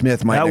Cam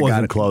Smith might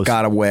have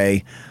got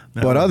away.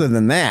 No. But other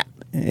than that,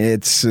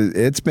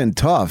 it's been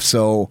tough.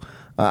 So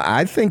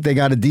I think they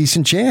got a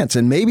decent chance.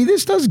 And maybe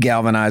this does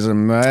galvanize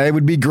them. It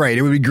would be great.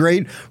 It would be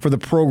great for the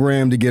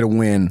program to get a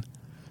win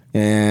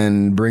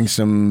and bring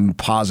some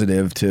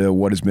positive to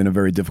what has been a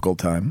very difficult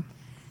time.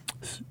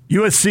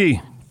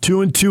 USC,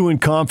 2-2 in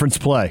conference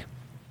play.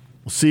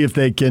 We'll see if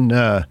they can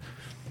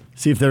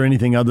see if they're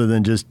anything other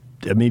than just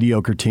a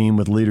mediocre team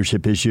with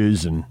leadership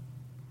issues and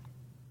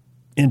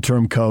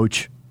interim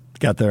coach.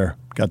 Got their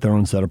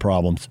own set of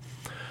problems.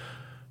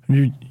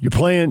 You're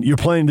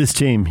playing this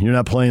team. You're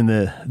not playing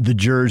the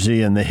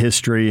jersey and the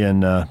history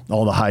and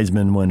all the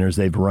Heisman winners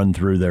they've run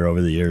through there over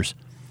the years.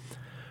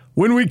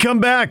 When we come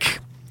back,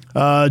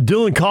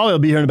 Dylan Colley will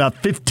be here in about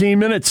 15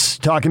 minutes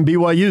talking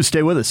BYU.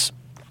 Stay with us.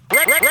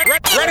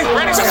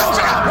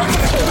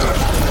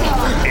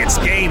 It's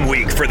game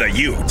week for for the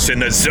Utes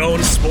and the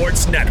Zone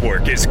Sports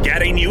Network is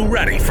getting you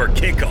ready for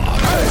kickoff.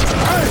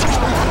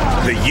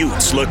 The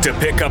Utes look to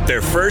pick up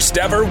their first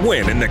ever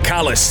win in the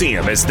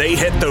Coliseum as they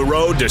hit the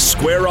road to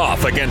square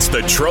off against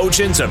the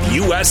Trojans of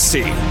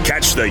USC.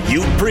 Catch the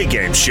Ute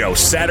pregame show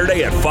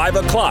Saturday at 5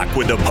 o'clock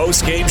with the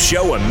postgame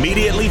show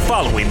immediately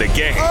following the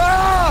game.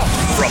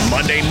 From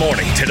Monday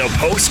morning to the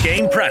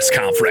postgame press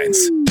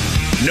conference,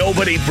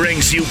 nobody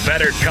brings you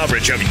better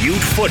coverage of Ute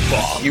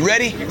football. You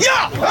ready?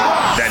 Yeah!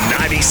 Than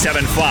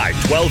 97.5,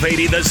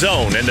 1280 The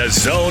Zone and the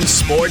Zone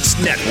Sports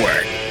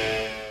Network.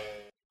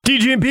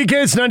 DJ and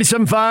PK, it's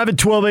 97.5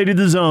 at 1280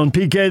 The Zone.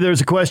 PK,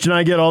 there's a question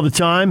I get all the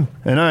time,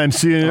 and I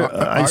assume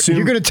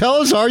you're going to tell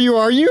us, are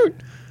you?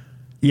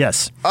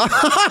 Yes.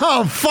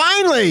 Oh,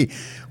 finally!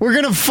 We're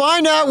going to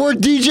find out where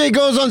DJ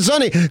goes on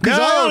Sunday. Because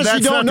I honestly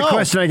that's don't not know. the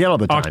question I get all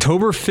the time.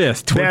 October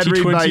 5th, Bad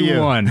read by you.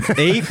 2021,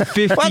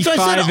 8:55 That's what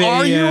I said,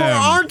 are you or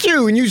aren't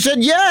you? And you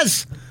said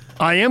yes.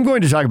 I am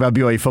going to talk about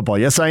BYU football.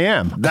 Yes, I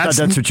am. That's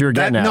what you were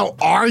getting at. No,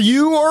 are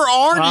you or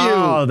aren't you?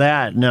 Oh,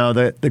 that. No,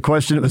 the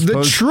question that was The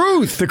posed.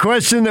 truth. The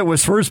question that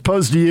was first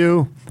posed to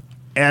you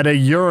at a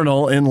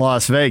urinal in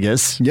Las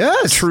Vegas.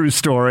 Yes. True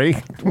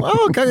story. Well,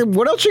 okay,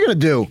 what else are you going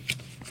to do?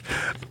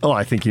 Oh,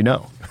 I think you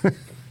know.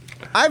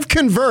 I've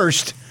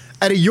conversed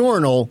at a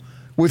urinal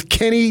with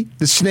Kenny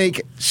the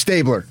Snake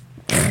Stabler.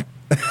 I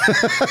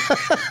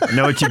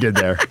know what you did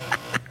there.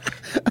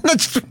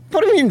 What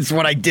do you mean it's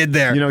what I did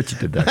there? You know what you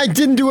did there. I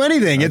didn't do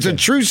anything. Okay. It's a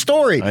true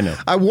story. I know.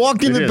 I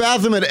walked in the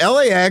bathroom at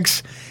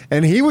LAX,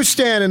 and he was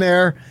standing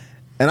there,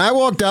 and I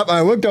walked up, and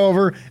I looked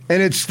over,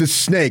 and it's the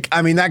Snake.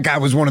 I mean, that guy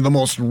was one of the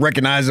most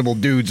recognizable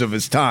dudes of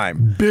his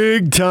time.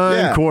 Big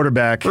time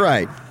quarterback.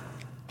 Right.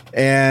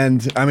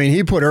 And, I mean,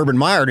 he put Urban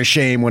Meyer to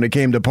shame when it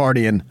came to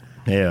partying.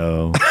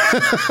 Hey-o.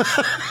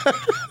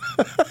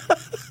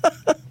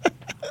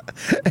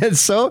 And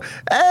so,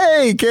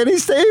 hey, Kenny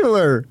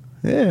Stabler.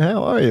 Yeah,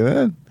 how are you,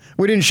 man?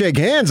 We didn't shake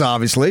hands,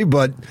 obviously,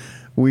 but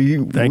we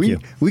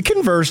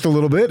conversed a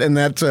little bit, and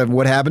that's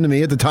what happened to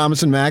me at the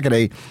Thomas and Mack at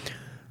a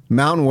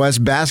Mountain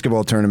West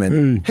basketball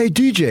tournament. Hey,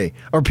 DJ,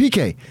 or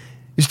PK,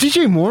 is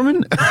DJ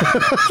Mormon?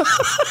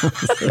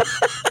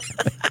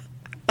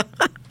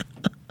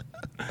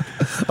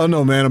 Oh,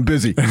 no, man, I'm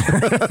busy.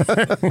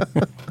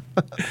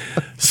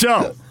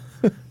 So,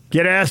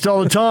 get asked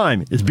all the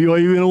time, is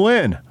BYU going to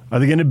win? Are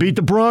they going to beat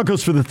the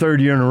Broncos for the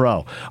third year in a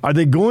row? Are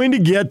they going to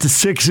get to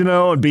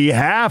 6-0 and be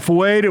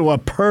halfway to a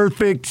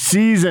perfect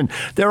season?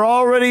 They're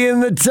already in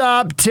the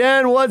top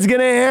 10. What's going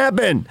to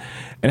happen?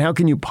 And how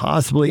can you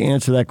possibly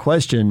answer that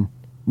question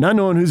not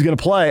knowing who's going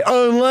to play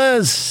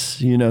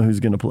unless you know who's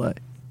going to play?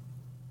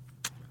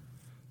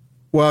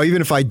 Well,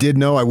 even if I did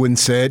know, I wouldn't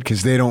say it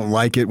because they don't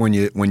like it when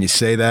you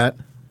say that.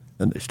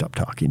 Then they stop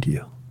talking to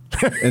you.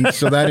 And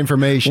so that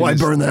information Why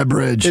burn that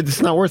bridge?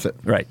 It's not worth it.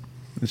 Right.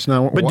 It's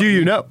not. But do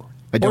you know?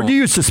 Or do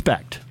you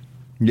suspect?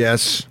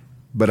 Yes,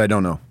 but I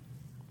don't know.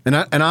 And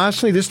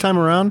honestly, this time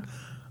around,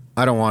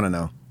 I don't want to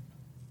know.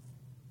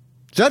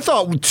 So I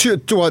thought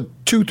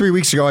 2-3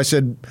 weeks ago, I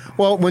said,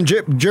 well, when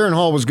Jaron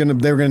Hall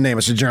they were going to name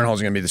us, so Jaron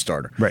Hall's going to be the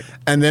starter. Right.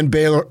 And then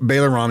Baylor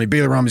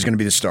Romney's going to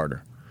be the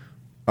starter.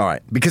 All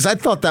right. Because I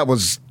thought that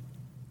was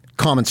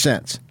common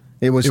sense.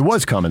 It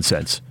was common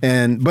sense.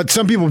 But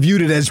some people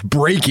viewed it as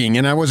breaking,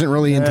 and I wasn't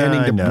really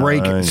intending to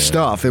break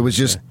stuff. It was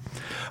just...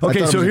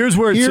 Okay, so here's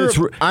where it sits.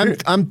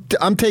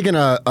 I'm taking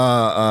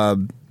a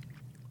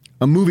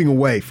moving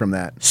away from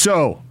that.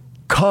 So,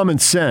 common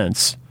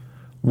sense,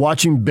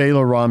 watching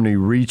Baylor Romney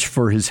reach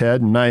for his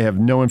head, and I have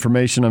no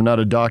information. I'm not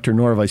a doctor,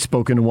 nor have I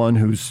spoken to one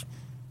who's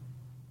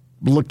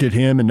looked at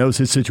him and knows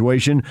his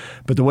situation,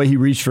 but the way he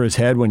reached for his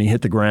head when he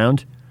hit the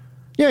ground.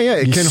 Yeah,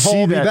 it can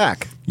hold me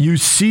back. You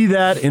see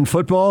that in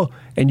football,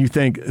 and you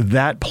think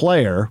that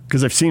player,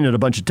 because I've seen it a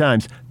bunch of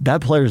times,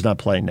 that player's not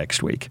playing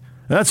next week.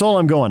 And that's all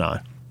I'm going on.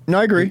 No,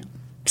 I agree.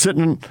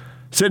 Sitting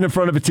in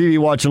front of a TV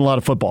watching a lot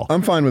of football.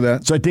 I'm fine with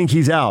that. So I think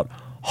he's out.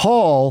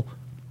 Hall,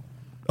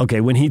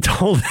 okay, when he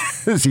told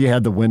us he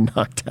had the wind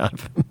knocked out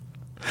of him,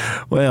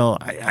 well,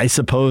 I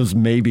suppose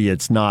maybe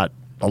it's not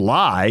a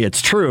lie.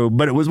 It's true,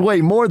 but it was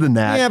way more than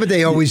that. Yeah, but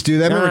they always do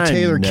that. Remember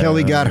Taylor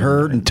Kelly got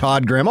hurt and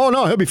Todd Graham? Oh,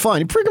 no, he'll be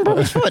fine. He freaking broke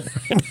his foot.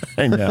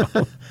 I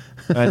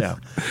know.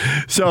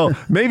 So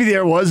maybe the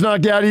air was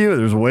knocked out of you.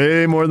 There's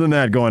way more than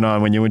that going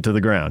on when you went to the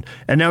ground.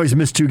 And now he's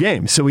missed 2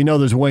 games, so we know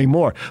there's way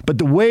more. But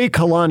the way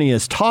Kalani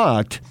has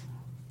talked,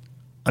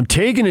 I'm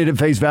taking it at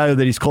face value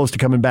that he's close to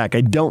coming back.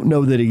 I don't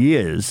know that he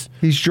is.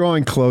 He's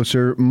drawing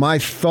closer. My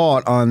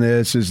thought on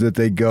this is that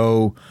they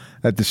go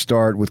at the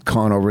start with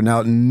Conover.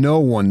 Now, no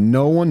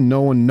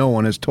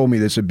one has told me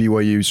this at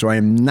BYU, so I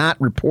am not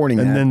reporting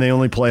that. And then they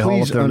only play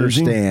Hall if they're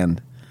losing? Please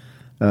understand.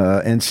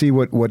 And see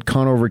what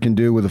Conover can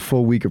do with a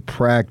full week of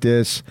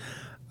practice.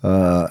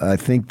 I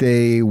think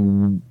they,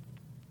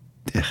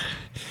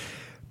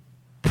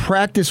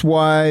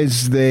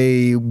 practice-wise,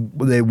 they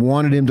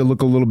wanted him to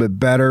look a little bit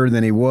better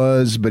than he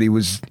was, but he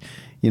was,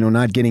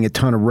 not getting a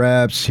ton of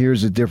reps.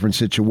 Here's a different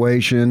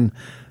situation.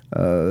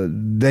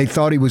 They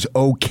thought he was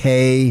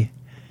okay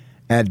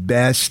at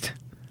best.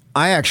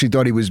 I actually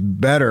thought he was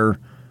better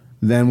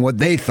than what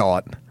they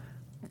thought.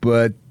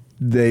 but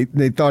they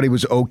thought he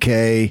was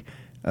okay.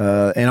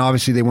 And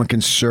obviously they went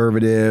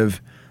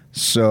conservative.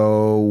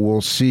 So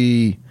we'll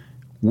see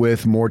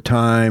with more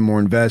time, more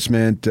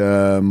investment.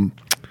 And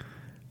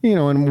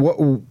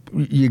what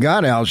you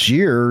got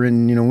Algier,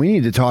 and we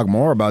need to talk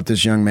more about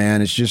this young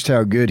man. It's just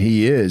how good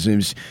he is.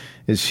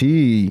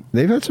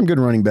 They've had some good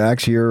running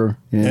backs here,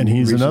 and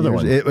he's another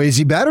one. Is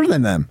he better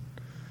than them?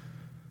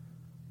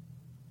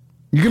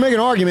 You can make an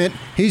argument.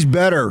 He's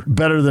better.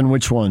 Better than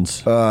which ones?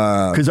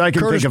 Because I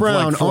can Curtis think of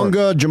Brown,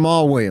 Unga,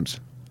 Jamal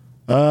Williams.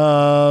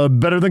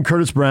 Better than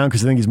Curtis Brown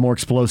because I think he's more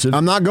explosive.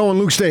 I'm not going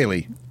Luke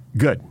Staley.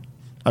 Good.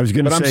 I was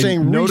going to say I'm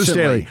saying no recently. to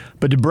Staley.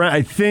 But to Brown,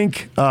 I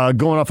think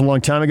going off a long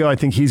time ago, I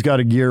think he's got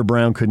a gear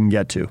Brown couldn't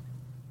get to.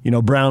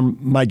 Brown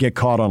might get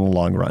caught on a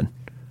long run.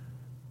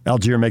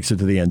 Algier makes it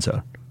to the end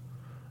zone.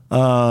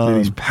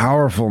 He's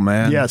powerful,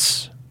 man.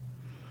 Yes.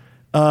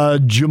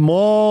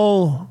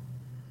 Jamal...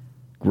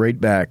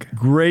 Great back.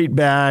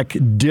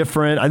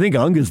 Different. I think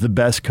Unga's the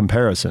best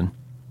comparison.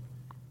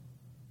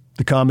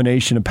 The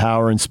combination of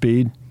power and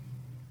speed.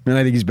 And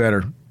I think he's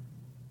better.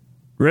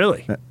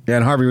 Really? Yeah,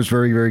 and Harvey was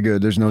very, very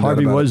good. There's no doubt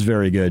about it. Harvey was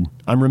very good.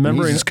 I'm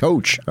remembering he's his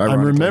coach.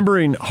 I'm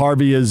remembering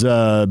Harvey is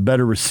a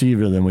better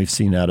receiver than we've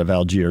seen out of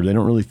Algier. They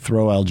don't really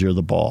throw Algier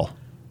the ball.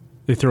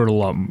 They throw it a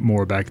lot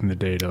more back in the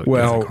day to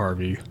like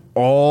Harvey.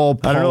 All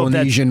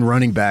Polynesian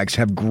running backs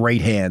have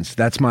great hands.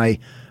 That's my...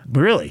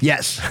 Really?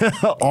 Yes.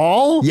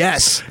 All?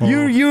 Yes.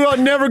 You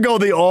never go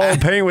the all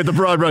paint with the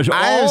broad brush.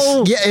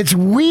 All? Yeah, it's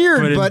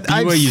weird, but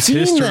I've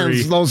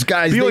seen those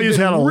guys. BYU's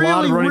had a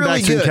lot of running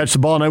backs who good. catch the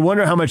ball, and I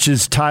wonder how much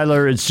is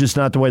Tyler. It's just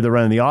not the way they're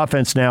running the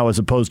offense now as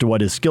opposed to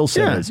what his skill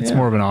set is. It's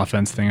more of an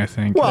offense thing, I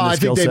think. Well, I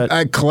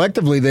think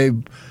collectively,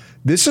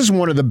 this is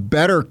one of the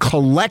better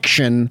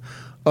collection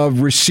of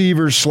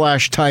receivers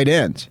 / tight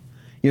ends.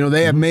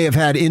 They may have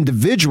had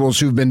individuals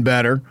who've been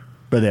better,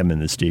 but they haven't been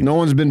this deep. No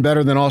one's been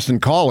better than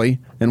Austin Collie,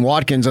 and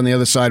Watkins on the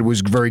other side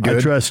was very good. I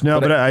trust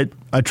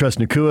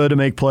Nakua to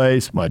make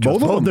plays. I trust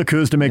both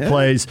Nakuas to make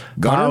plays.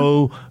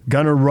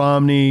 Gunnar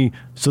Romney.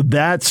 So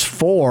that's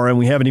 4, and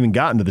we haven't even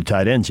gotten to the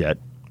tight ends yet.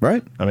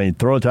 Right. I mean,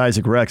 throw it to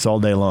Isaac Rex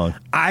all day long.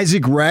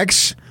 Isaac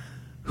Rex,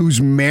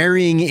 who's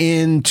marrying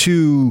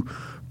into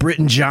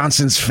Britton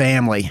Johnson's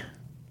family.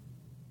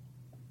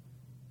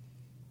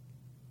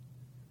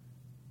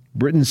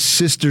 Britton's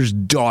sister's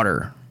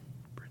daughter.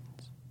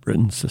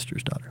 Britton's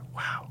sister's daughter.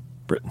 Wow.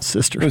 Britton's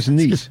sister. It was a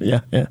niece. Yeah.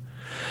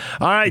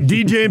 All right,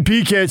 DJ and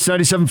PK, it's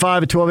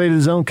 97.5 at 12:08 of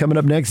the zone. Coming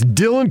up next,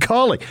 Dylan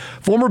Collie,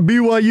 former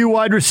BYU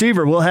wide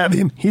receiver. We'll have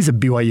him. He's a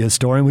BYU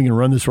historian. We can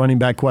run this running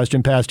back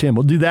question past him.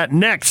 We'll do that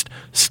next.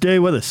 Stay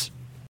with us.